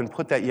walked up and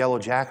put that yellow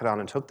jacket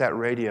on and took that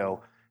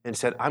radio and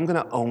said, I'm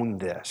going to own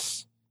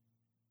this.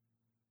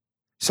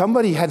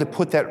 Somebody had to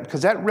put that,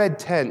 because that red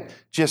tent,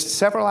 just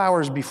several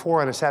hours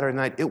before on a Saturday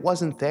night, it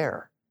wasn't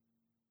there.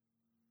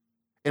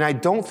 And I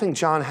don't think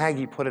John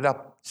Hagee put it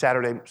up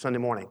Sunday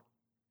morning.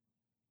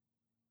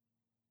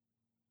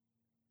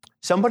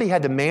 Somebody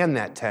had to man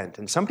that tent,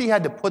 and somebody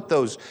had to put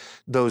those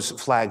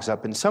flags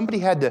up, and somebody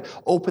had to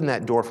open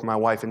that door for my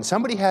wife, and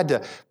somebody had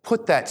to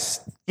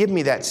give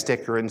me that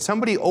sticker, and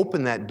somebody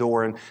opened that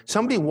door, and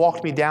somebody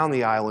walked me down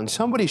the aisle, and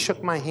somebody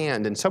shook my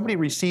hand, and somebody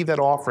received that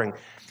offering.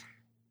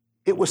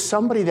 It was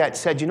somebody that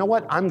said, you know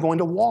what, I'm going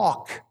to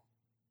walk.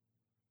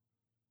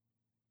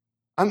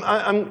 I'm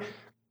going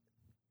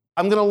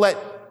to let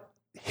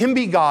him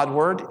be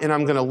Godward, and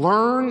I'm going to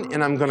learn,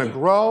 and I'm going to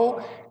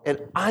grow, and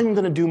I'm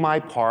going to do my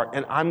part,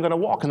 and I'm going to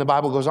walk. And the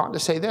Bible goes on to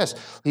say this.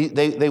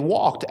 They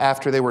walked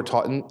after they were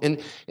taught.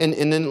 And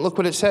then look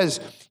what it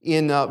says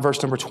in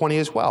verse number 20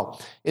 as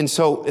well. And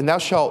thou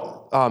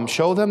shalt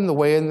show them the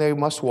way and they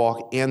must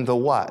walk, and the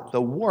what?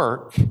 The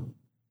work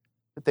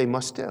that they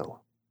must do.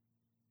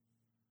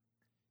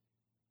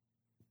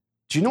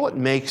 Do you know what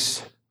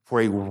makes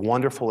for a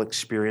wonderful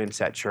experience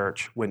at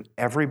church? When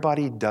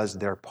everybody does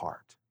their part.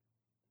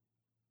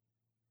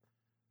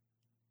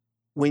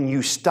 When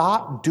you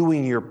stop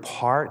doing your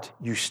part,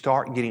 you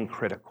start getting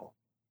critical.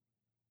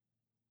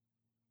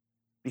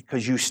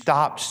 Because you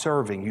stop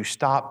serving, you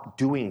stop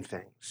doing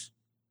things.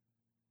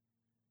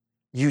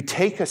 You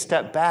take a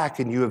step back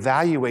and you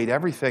evaluate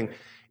everything.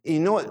 You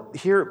know what,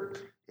 here,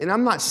 and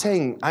I'm not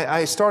saying,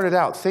 I started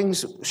out,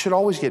 things should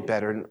always get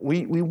better, and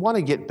we want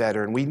to get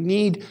better, and we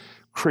need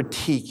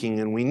critiquing,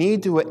 and we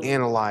need to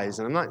analyze,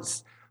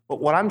 but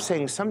what I'm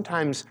saying,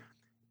 sometimes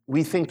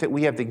we think that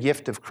we have the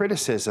gift of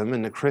criticism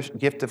and the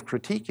gift of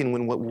critiquing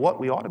when what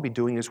we ought to be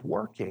doing is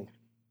working.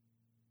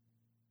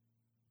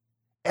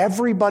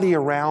 Everybody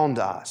around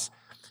us.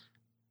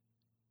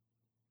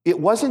 It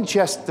wasn't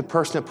just the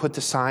person that put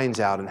the signs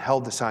out and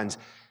held the signs.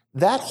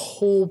 That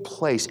whole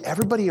place,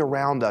 everybody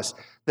around us,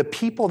 the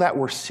people that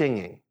were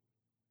singing,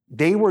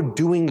 they were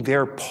doing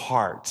their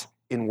part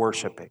in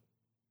worshiping.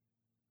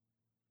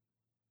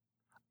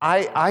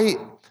 I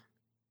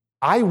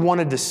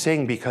wanted to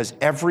sing because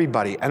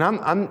everybody, and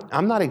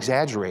I'm not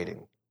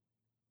exaggerating.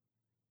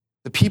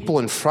 The people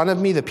in front of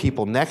me, the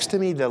people next to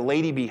me, the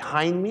lady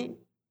behind me,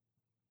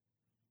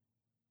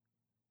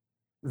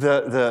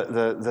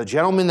 the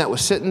gentleman that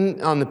was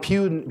sitting on the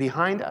pew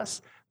behind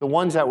us, the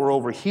ones that were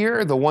over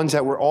here, the ones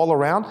that were all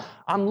around.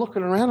 I'm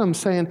looking around, I'm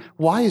saying,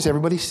 why is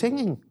everybody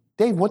singing?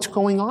 Dave, what's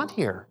going on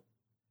here?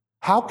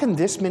 How can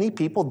this many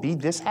people be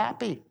this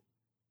happy?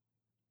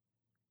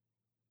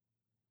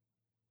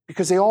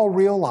 Because they all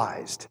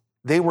realized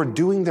they were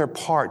doing their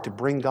part to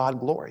bring God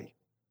glory.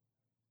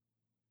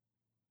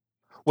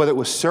 Whether it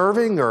was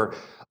serving or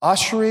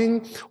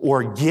ushering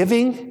or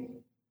giving.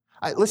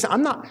 Listen,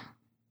 I'm not,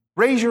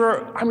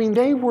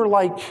 they were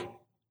like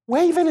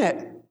waving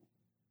it.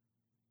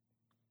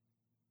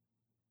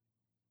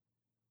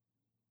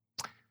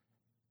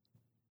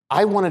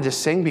 I wanted to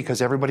sing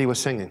because everybody was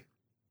singing.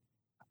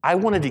 I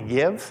wanted to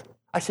give.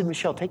 I said,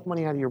 Michelle, take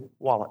money out of your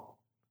wallet.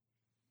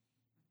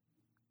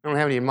 I don't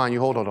have any in mind. You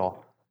hold it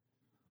all.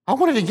 I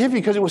wanted to give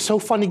because it was so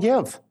fun to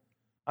give.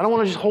 I don't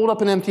want to just hold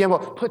up an empty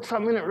envelope, put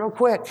something in it real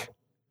quick.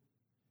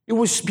 It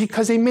was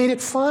because they made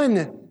it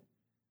fun.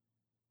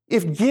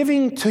 If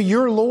giving to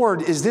your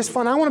Lord is this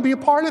fun, I want to be a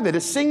part of it.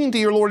 If singing to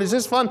your Lord is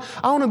this fun,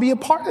 I want to be a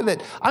part of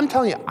it. I'm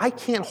telling you, I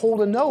can't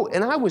hold a note.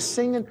 And I was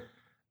singing.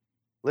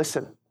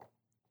 Listen,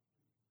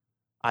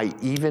 I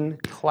even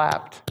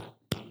clapped.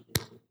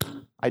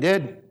 I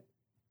did.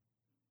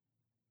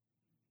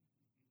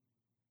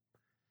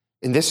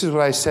 And this is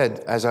what I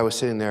said as I was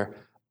sitting there.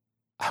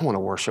 I want to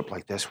worship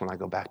like this when I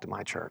go back to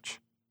my church.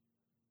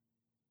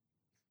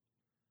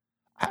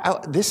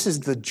 This is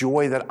the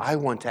joy that I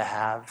want to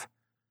have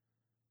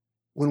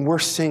when we're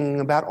singing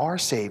about our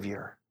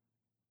Savior.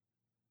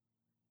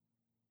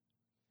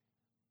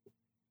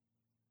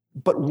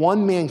 But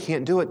one man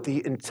can't do it.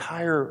 The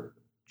entire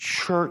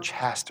church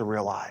has to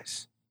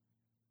realize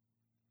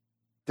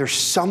there's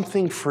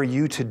something for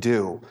you to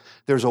do.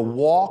 There's a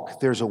walk,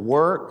 there's a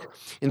work.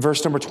 In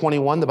verse number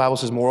 21, the Bible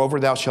says, moreover,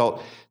 thou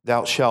shalt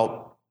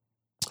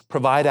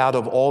provide out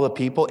of all the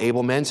people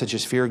able men, such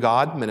as fear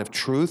God, men of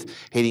truth,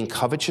 hating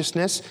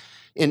covetousness.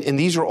 And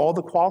these are all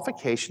the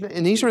qualifications,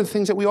 and these are the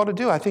things that we ought to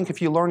do. I think if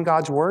you learn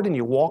God's word and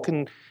you walk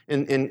in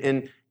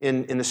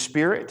the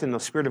Spirit, and the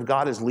Spirit of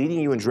God is leading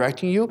you and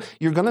directing you,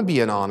 you're going to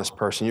be an honest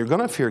person. You're going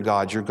to fear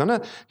God. You're going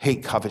to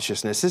hate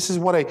covetousness. This is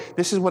what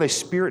a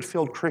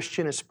Spirit-filled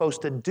Christian is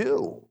supposed to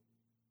do.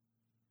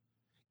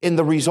 And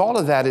the result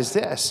of that is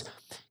this.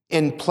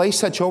 And place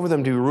such over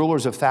them to be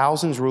rulers of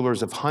thousands,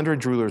 rulers of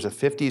hundreds, rulers of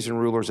 50s, and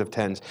rulers of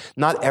tens.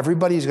 Not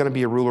everybody is going to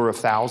be a ruler of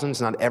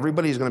thousands. Not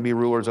everybody is going to be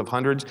rulers of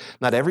hundreds.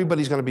 Not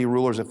everybody's going to be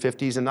rulers of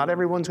 50s, and not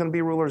everyone's going to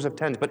be rulers of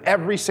tens. But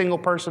every single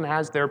person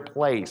has their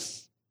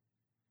place.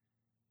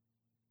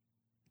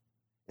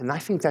 And I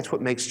think that's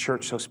what makes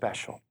church so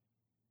special.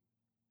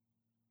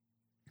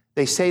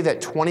 They say that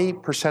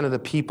 20% of the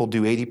people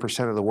do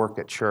 80% of the work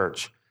at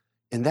church,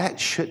 and that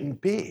shouldn't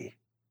be.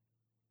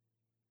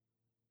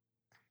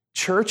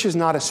 Church is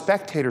not a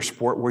spectator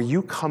sport where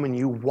you come and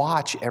you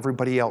watch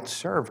everybody else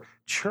serve.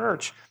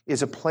 Church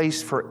is a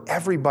place for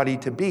everybody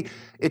to be.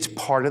 It's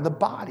part of the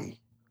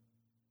body.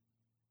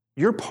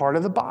 You're part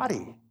of the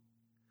body.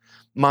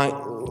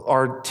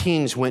 Our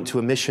teens went to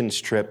a missions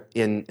trip,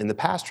 and the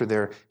pastor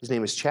there, his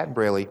name is Chad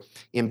Braley.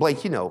 And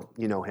Blake, you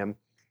know him.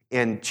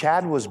 And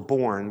Chad was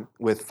born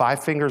with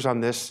 5 fingers on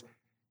this,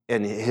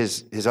 and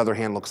his other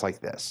hand looks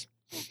like this.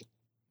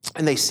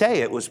 And they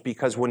say it was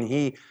because when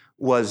he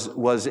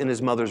was in his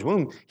mother's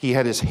womb, he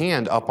had his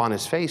hand up on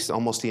his face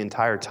almost the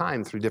entire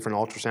time through different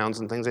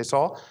ultrasounds and things they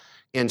saw.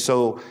 And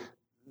so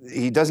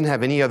he doesn't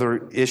have any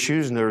other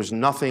issues, and there's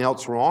nothing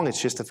else wrong. It's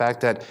just the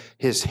fact that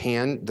his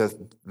hand,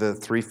 the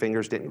 3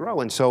 fingers didn't grow.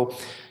 And so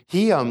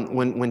he,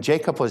 when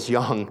Jacob was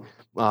young,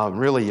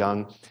 really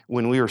young,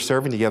 when we were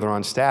serving together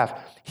on staff,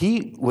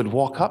 he would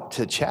walk up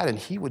to Chad and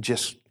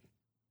he's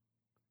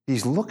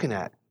looking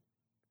at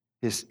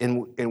his,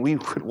 and we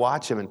would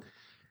watch him, and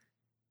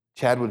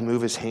Chad would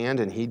move his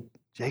hand, and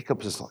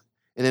Jacob is like,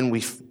 and then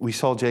we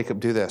saw Jacob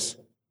do this.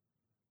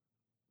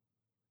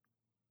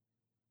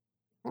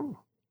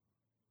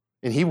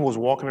 And he was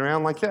walking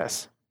around like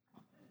this.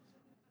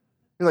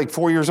 He's like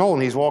 4 years old,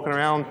 and he's walking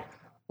around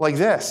like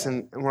this.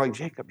 And we're like,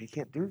 Jacob, you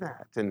can't do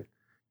that. And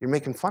you're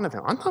making fun of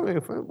him. I'm not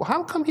making fun of him. Well,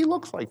 how come he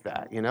looks like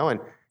that? And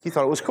he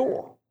thought it was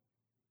cool.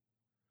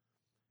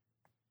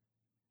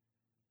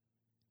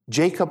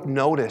 Jacob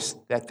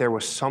noticed that there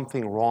was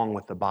something wrong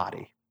with the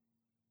body.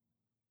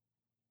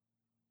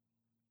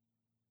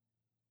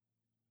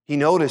 He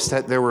noticed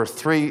that there were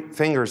 3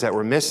 fingers that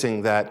were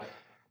missing, that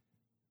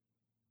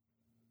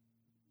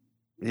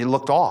it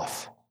looked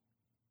off.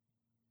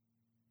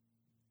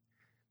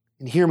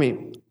 And hear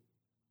me,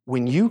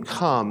 when you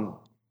come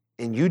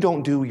and you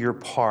don't do your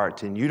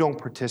part and you don't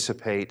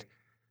participate,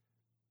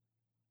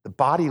 the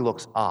body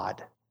looks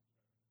odd.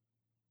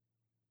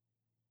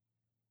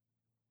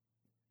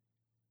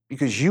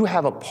 Because you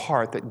have a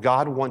part that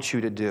God wants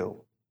you to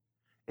do.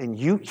 And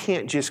you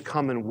can't just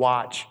come and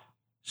watch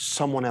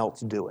someone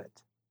else do it.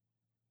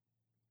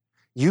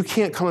 You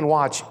can't come and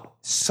watch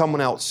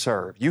someone else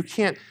serve. You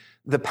can't,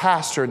 the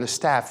pastor and the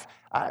staff,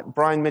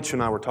 Brian Mitchell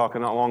and I were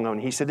talking not long ago,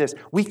 and he said this,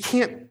 we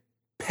can't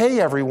pay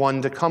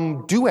everyone to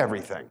come do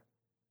everything.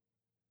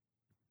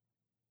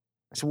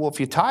 I said, well, if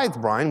you tithe,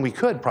 Brian, we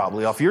could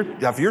probably. Off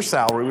your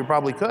salary, we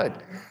probably could.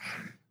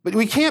 But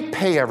we can't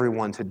pay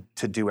everyone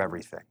to do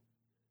everything.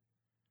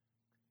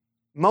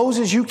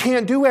 Moses, you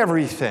can't do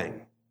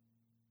everything.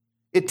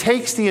 It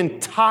takes the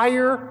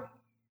entire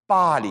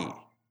body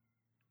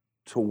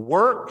to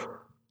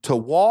work, to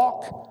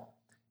walk,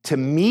 to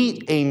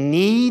meet a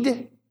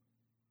need.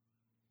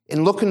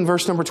 And look in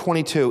verse number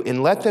 22.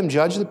 And let them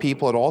judge the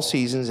people at all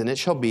seasons, and it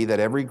shall be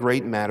that every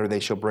great matter they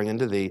shall bring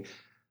unto thee,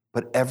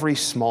 but every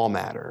small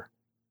matter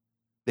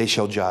they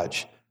shall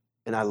judge.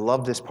 And I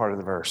love this part of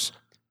the verse.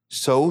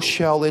 So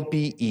shall it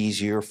be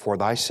easier for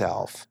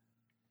thyself,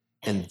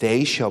 and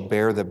they shall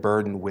bear the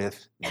burden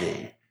with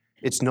thee.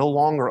 It's no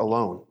longer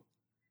alone.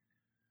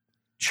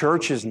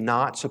 Church is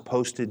not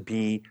supposed to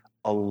be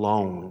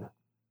alone.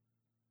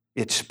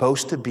 It's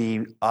supposed to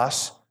be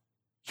us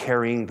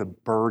carrying the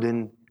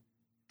burden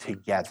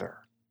together.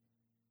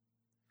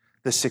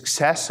 The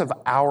success of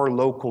our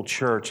local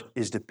church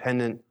is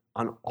dependent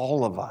on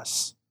all of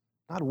us,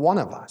 not one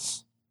of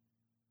us.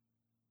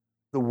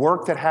 The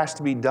work that has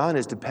to be done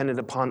is dependent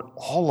upon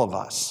all of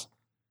us,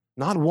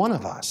 not one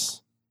of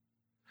us.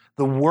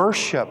 The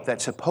worship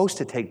that's supposed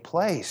to take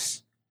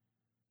place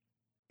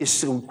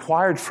is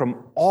required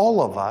from all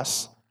of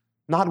us,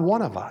 not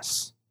one of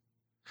us.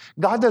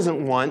 God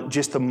doesn't want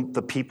just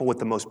the people with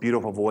the most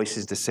beautiful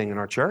voices to sing in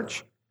our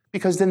church,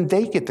 because then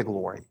they get the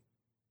glory.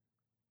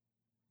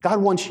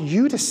 God wants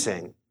you to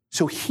sing,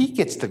 so He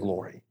gets the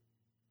glory.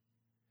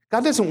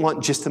 God doesn't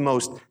want just the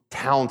most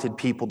talented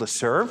people to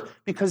serve,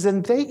 because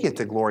then they get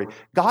the glory.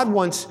 God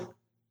wants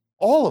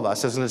all of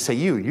us, I was going to say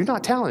you're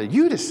not talented,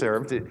 you to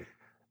serve,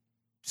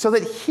 so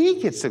that He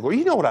gets the glory.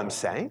 You know what I'm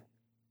saying?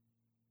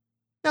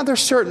 Now,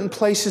 there's certain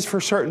places for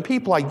certain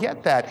people, I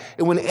get that.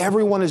 And when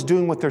everyone is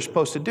doing what they're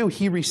supposed to do,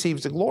 He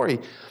receives the glory.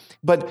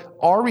 But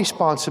our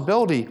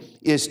responsibility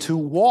is to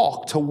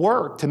walk, to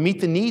work, to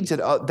meet the needs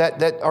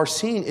that are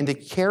seen, and to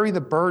carry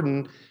the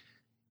burden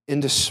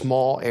into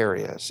small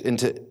areas,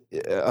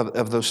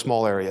 of those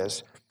small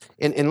areas.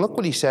 And look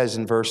what he says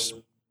in verse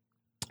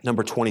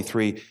number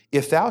 23.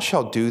 If thou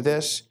shalt do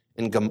this,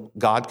 and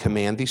God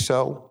command thee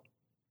so,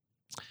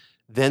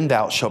 then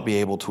thou shalt be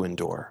able to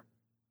endure.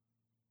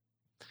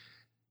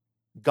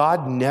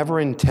 God never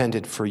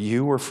intended for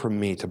you or for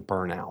me to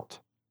burn out.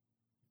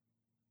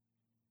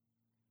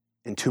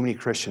 And too many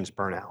Christians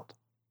burn out.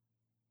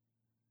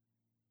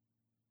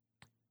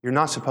 You're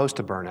not supposed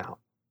to burn out,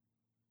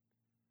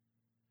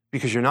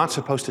 because you're not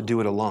supposed to do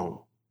it alone.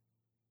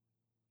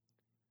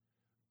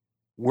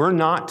 We're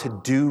not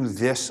to do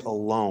this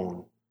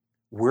alone.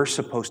 We're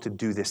supposed to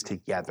do this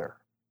together.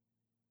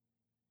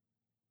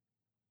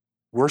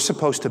 We're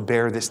supposed to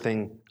bear this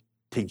thing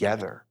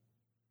together.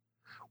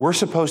 We're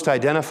supposed to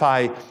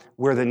identify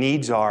where the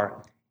needs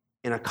are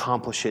and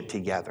accomplish it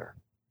together.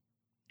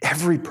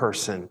 Every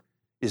person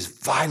is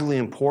vitally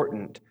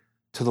important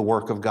to the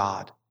work of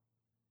God.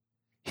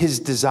 His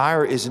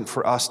desire isn't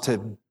for us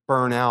to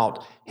burn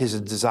out. His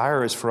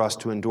desire is for us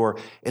to endure.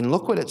 And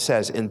look what it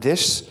says. And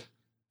this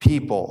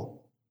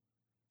people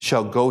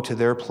shall go to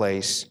their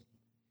place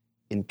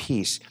in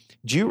peace.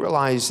 Do you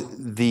realize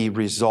the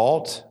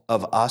result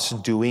of us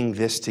doing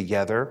this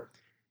together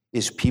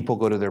is people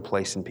go to their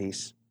place in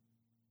peace?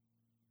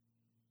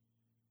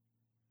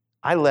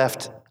 I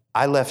left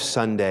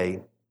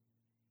Sunday,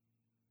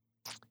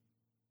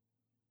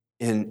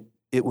 and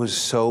it was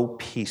so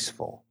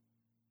peaceful.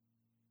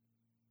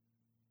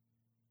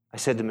 I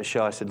said to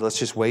Michelle, I said, let's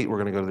just wait. We're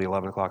going to go to the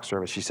 11 o'clock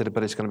service. She said,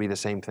 but it's going to be the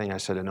same thing. I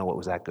said, I know, it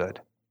was that good.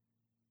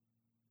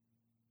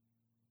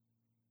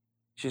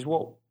 She says,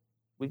 well,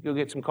 we could go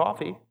get some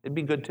coffee. It'd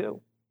be good too.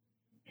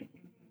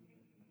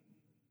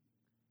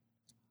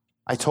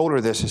 I told her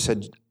this. I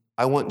said,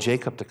 I want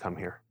Jacob to come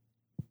here.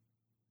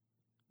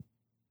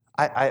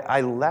 I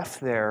left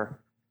there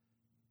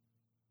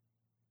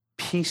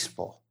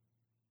peaceful.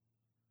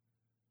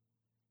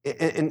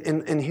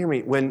 And hear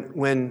me,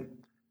 when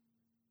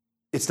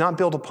it's not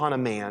built upon a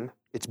man,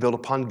 it's built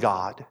upon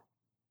God.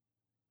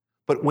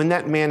 But when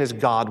that man is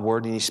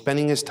Godward, and he's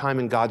spending his time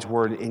in God's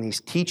Word, and he's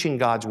teaching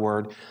God's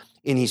Word,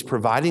 and he's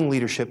providing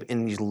leadership,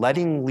 and he's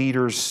letting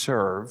leaders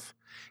serve,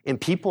 and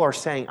people are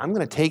saying, I'm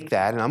going to take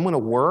that, and I'm going to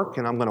work,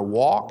 and I'm going to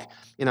walk,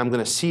 and I'm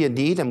going to see a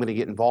need, I'm going to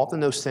get involved in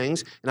those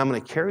things, and I'm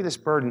going to carry this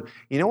burden.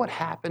 You know what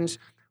happens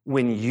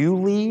when you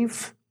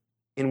leave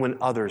and when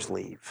others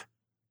leave?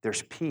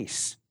 There's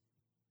peace.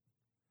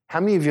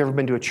 How many of you have ever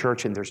been to a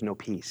church and there's no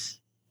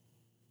peace?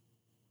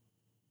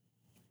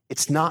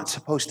 It's not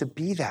supposed to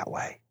be that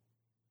way.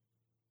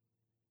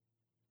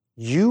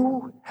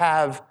 You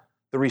have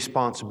the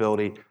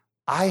responsibility,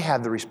 I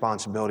have the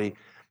responsibility,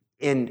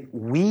 and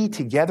we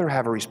together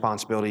have a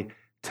responsibility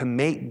to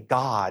make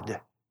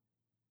God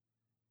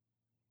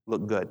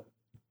look good.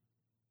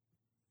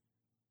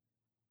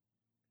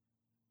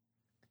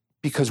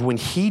 Because when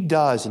He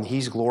does and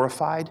He's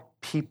glorified,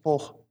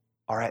 people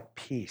are at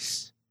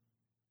peace.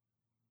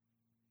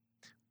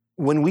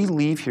 When we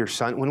leave here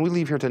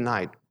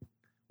tonight,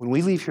 when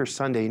we leave here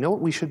Sunday, you know what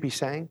we should be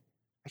saying?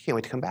 I can't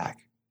wait to come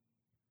back.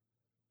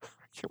 I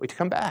can't wait to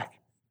come back.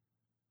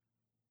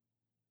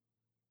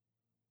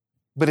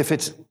 But if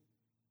it's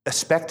a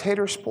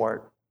spectator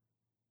sport,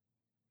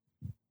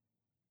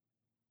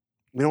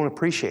 we don't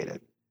appreciate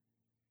it.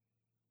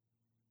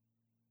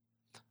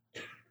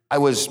 I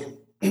was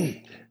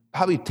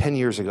probably 10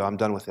 years ago, I'm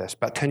done with this,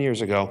 about 10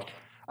 years ago,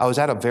 I was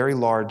at a very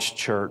large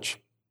church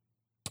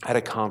at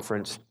a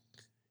conference,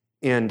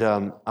 and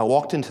I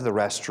walked into the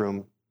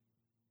restroom,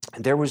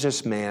 and there was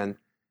this man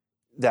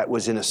that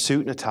was in a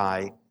suit and a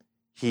tie.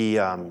 He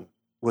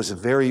was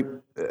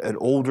an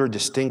older,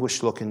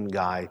 distinguished-looking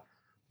guy.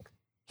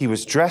 He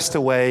was dressed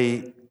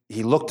away.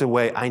 He looked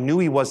away. I knew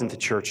he wasn't the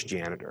church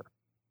janitor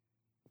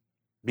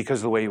because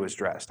of the way he was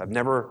dressed. I've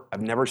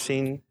never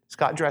seen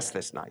Scott dressed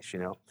this nice, you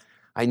know.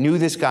 I knew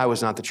this guy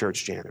was not the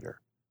church janitor.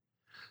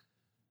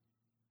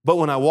 But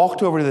when I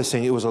walked over to this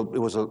thing, it was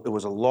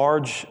a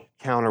large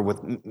counter with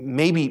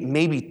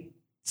maybe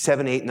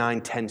 7, 8,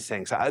 9, 10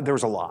 sinks. There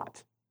was a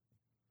lot.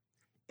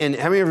 And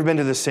have you ever been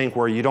to this sink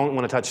where you don't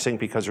want to touch the sink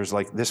because there's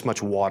like this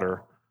much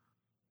water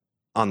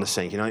on the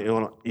sink?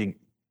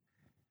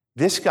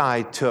 This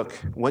guy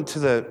went to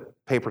the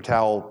paper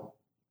towel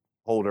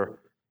holder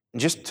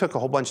and just took a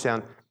whole bunch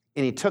down,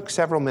 and he took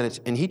several minutes,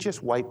 and he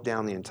just wiped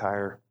down the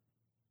entire,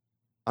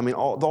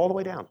 all the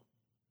way down.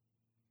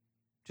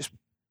 Just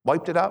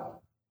wiped it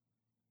up,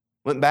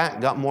 went back,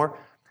 got more.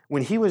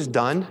 When he was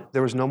done,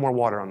 there was no more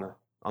water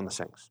on the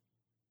sinks.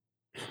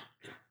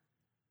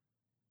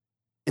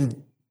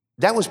 And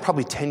that was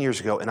probably 10 years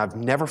ago, and I've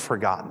never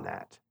forgotten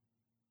that.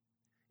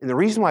 And the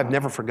reason why I've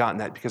never forgotten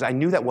that, because I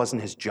knew that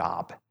wasn't his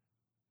job.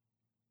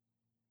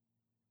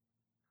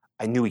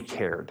 I knew he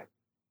cared.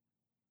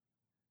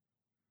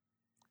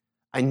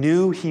 I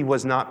knew he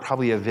was not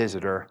probably a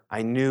visitor.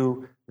 I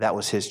knew that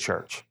was his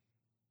church.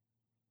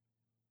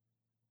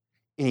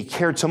 And he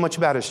cared so much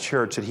about his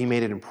church that he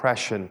made an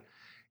impression.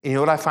 And you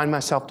know what I find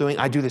myself doing?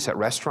 I do this at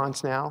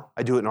restaurants now.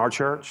 I do it in our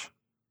church.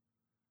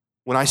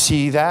 When I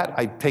see that,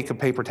 I take a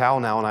paper towel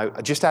now, and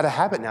I just out of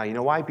habit now. You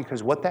know why?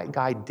 Because what that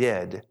guy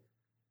did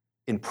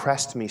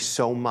impressed me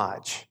so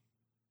much.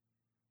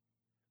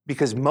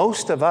 Because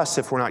most of us,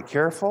 if we're not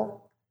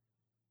careful,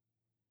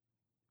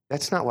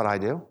 that's not what I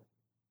do.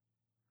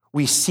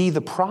 We see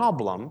the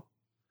problem,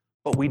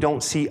 but we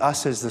don't see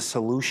us as the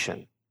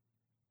solution.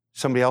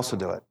 Somebody else will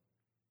do it.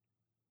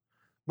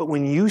 But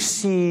when you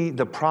see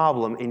the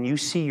problem and you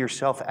see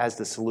yourself as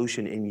the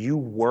solution, and you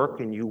work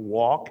and you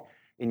walk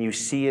and you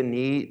see a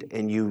need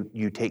and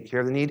you take care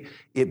of the need,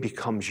 it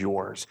becomes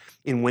yours.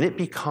 And when it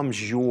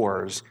becomes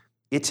yours,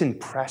 it's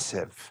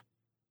impressive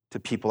to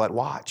people that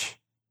watch.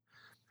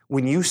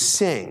 When you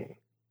sing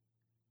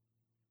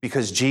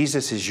because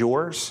Jesus is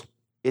yours,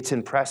 it's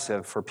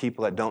impressive for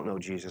people that don't know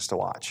Jesus to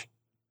watch.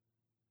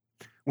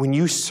 When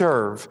you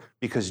serve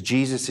because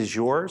Jesus is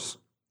yours,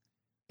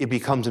 it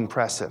becomes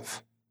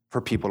impressive for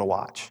people to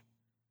watch.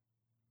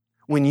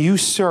 When you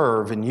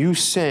serve and you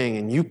sing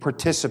and you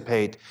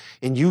participate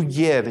and you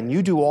give and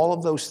you do all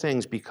of those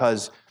things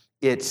because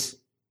it's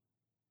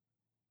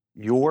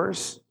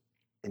yours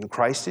and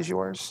Christ is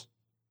yours,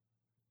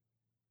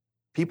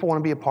 people want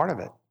to be a part of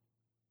it.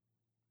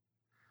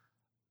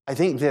 I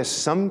think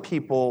some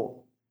people,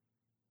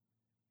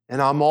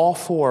 and I'm all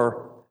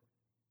for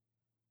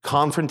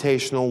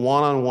confrontational,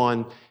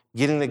 one-on-one,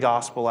 getting the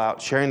gospel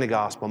out, sharing the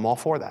gospel. I'm all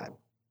for that.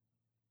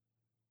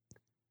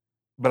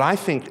 But I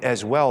think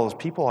as well as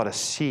people ought to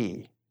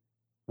see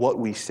what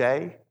we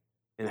say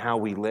and how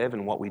we live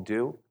and what we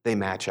do, they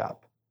match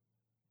up.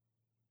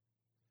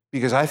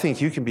 Because I think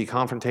you can be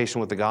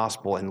confrontational with the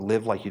gospel and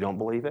live like you don't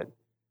believe it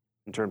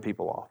and turn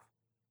people off.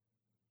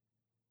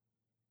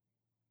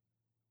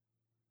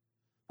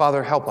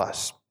 Father, help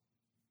us.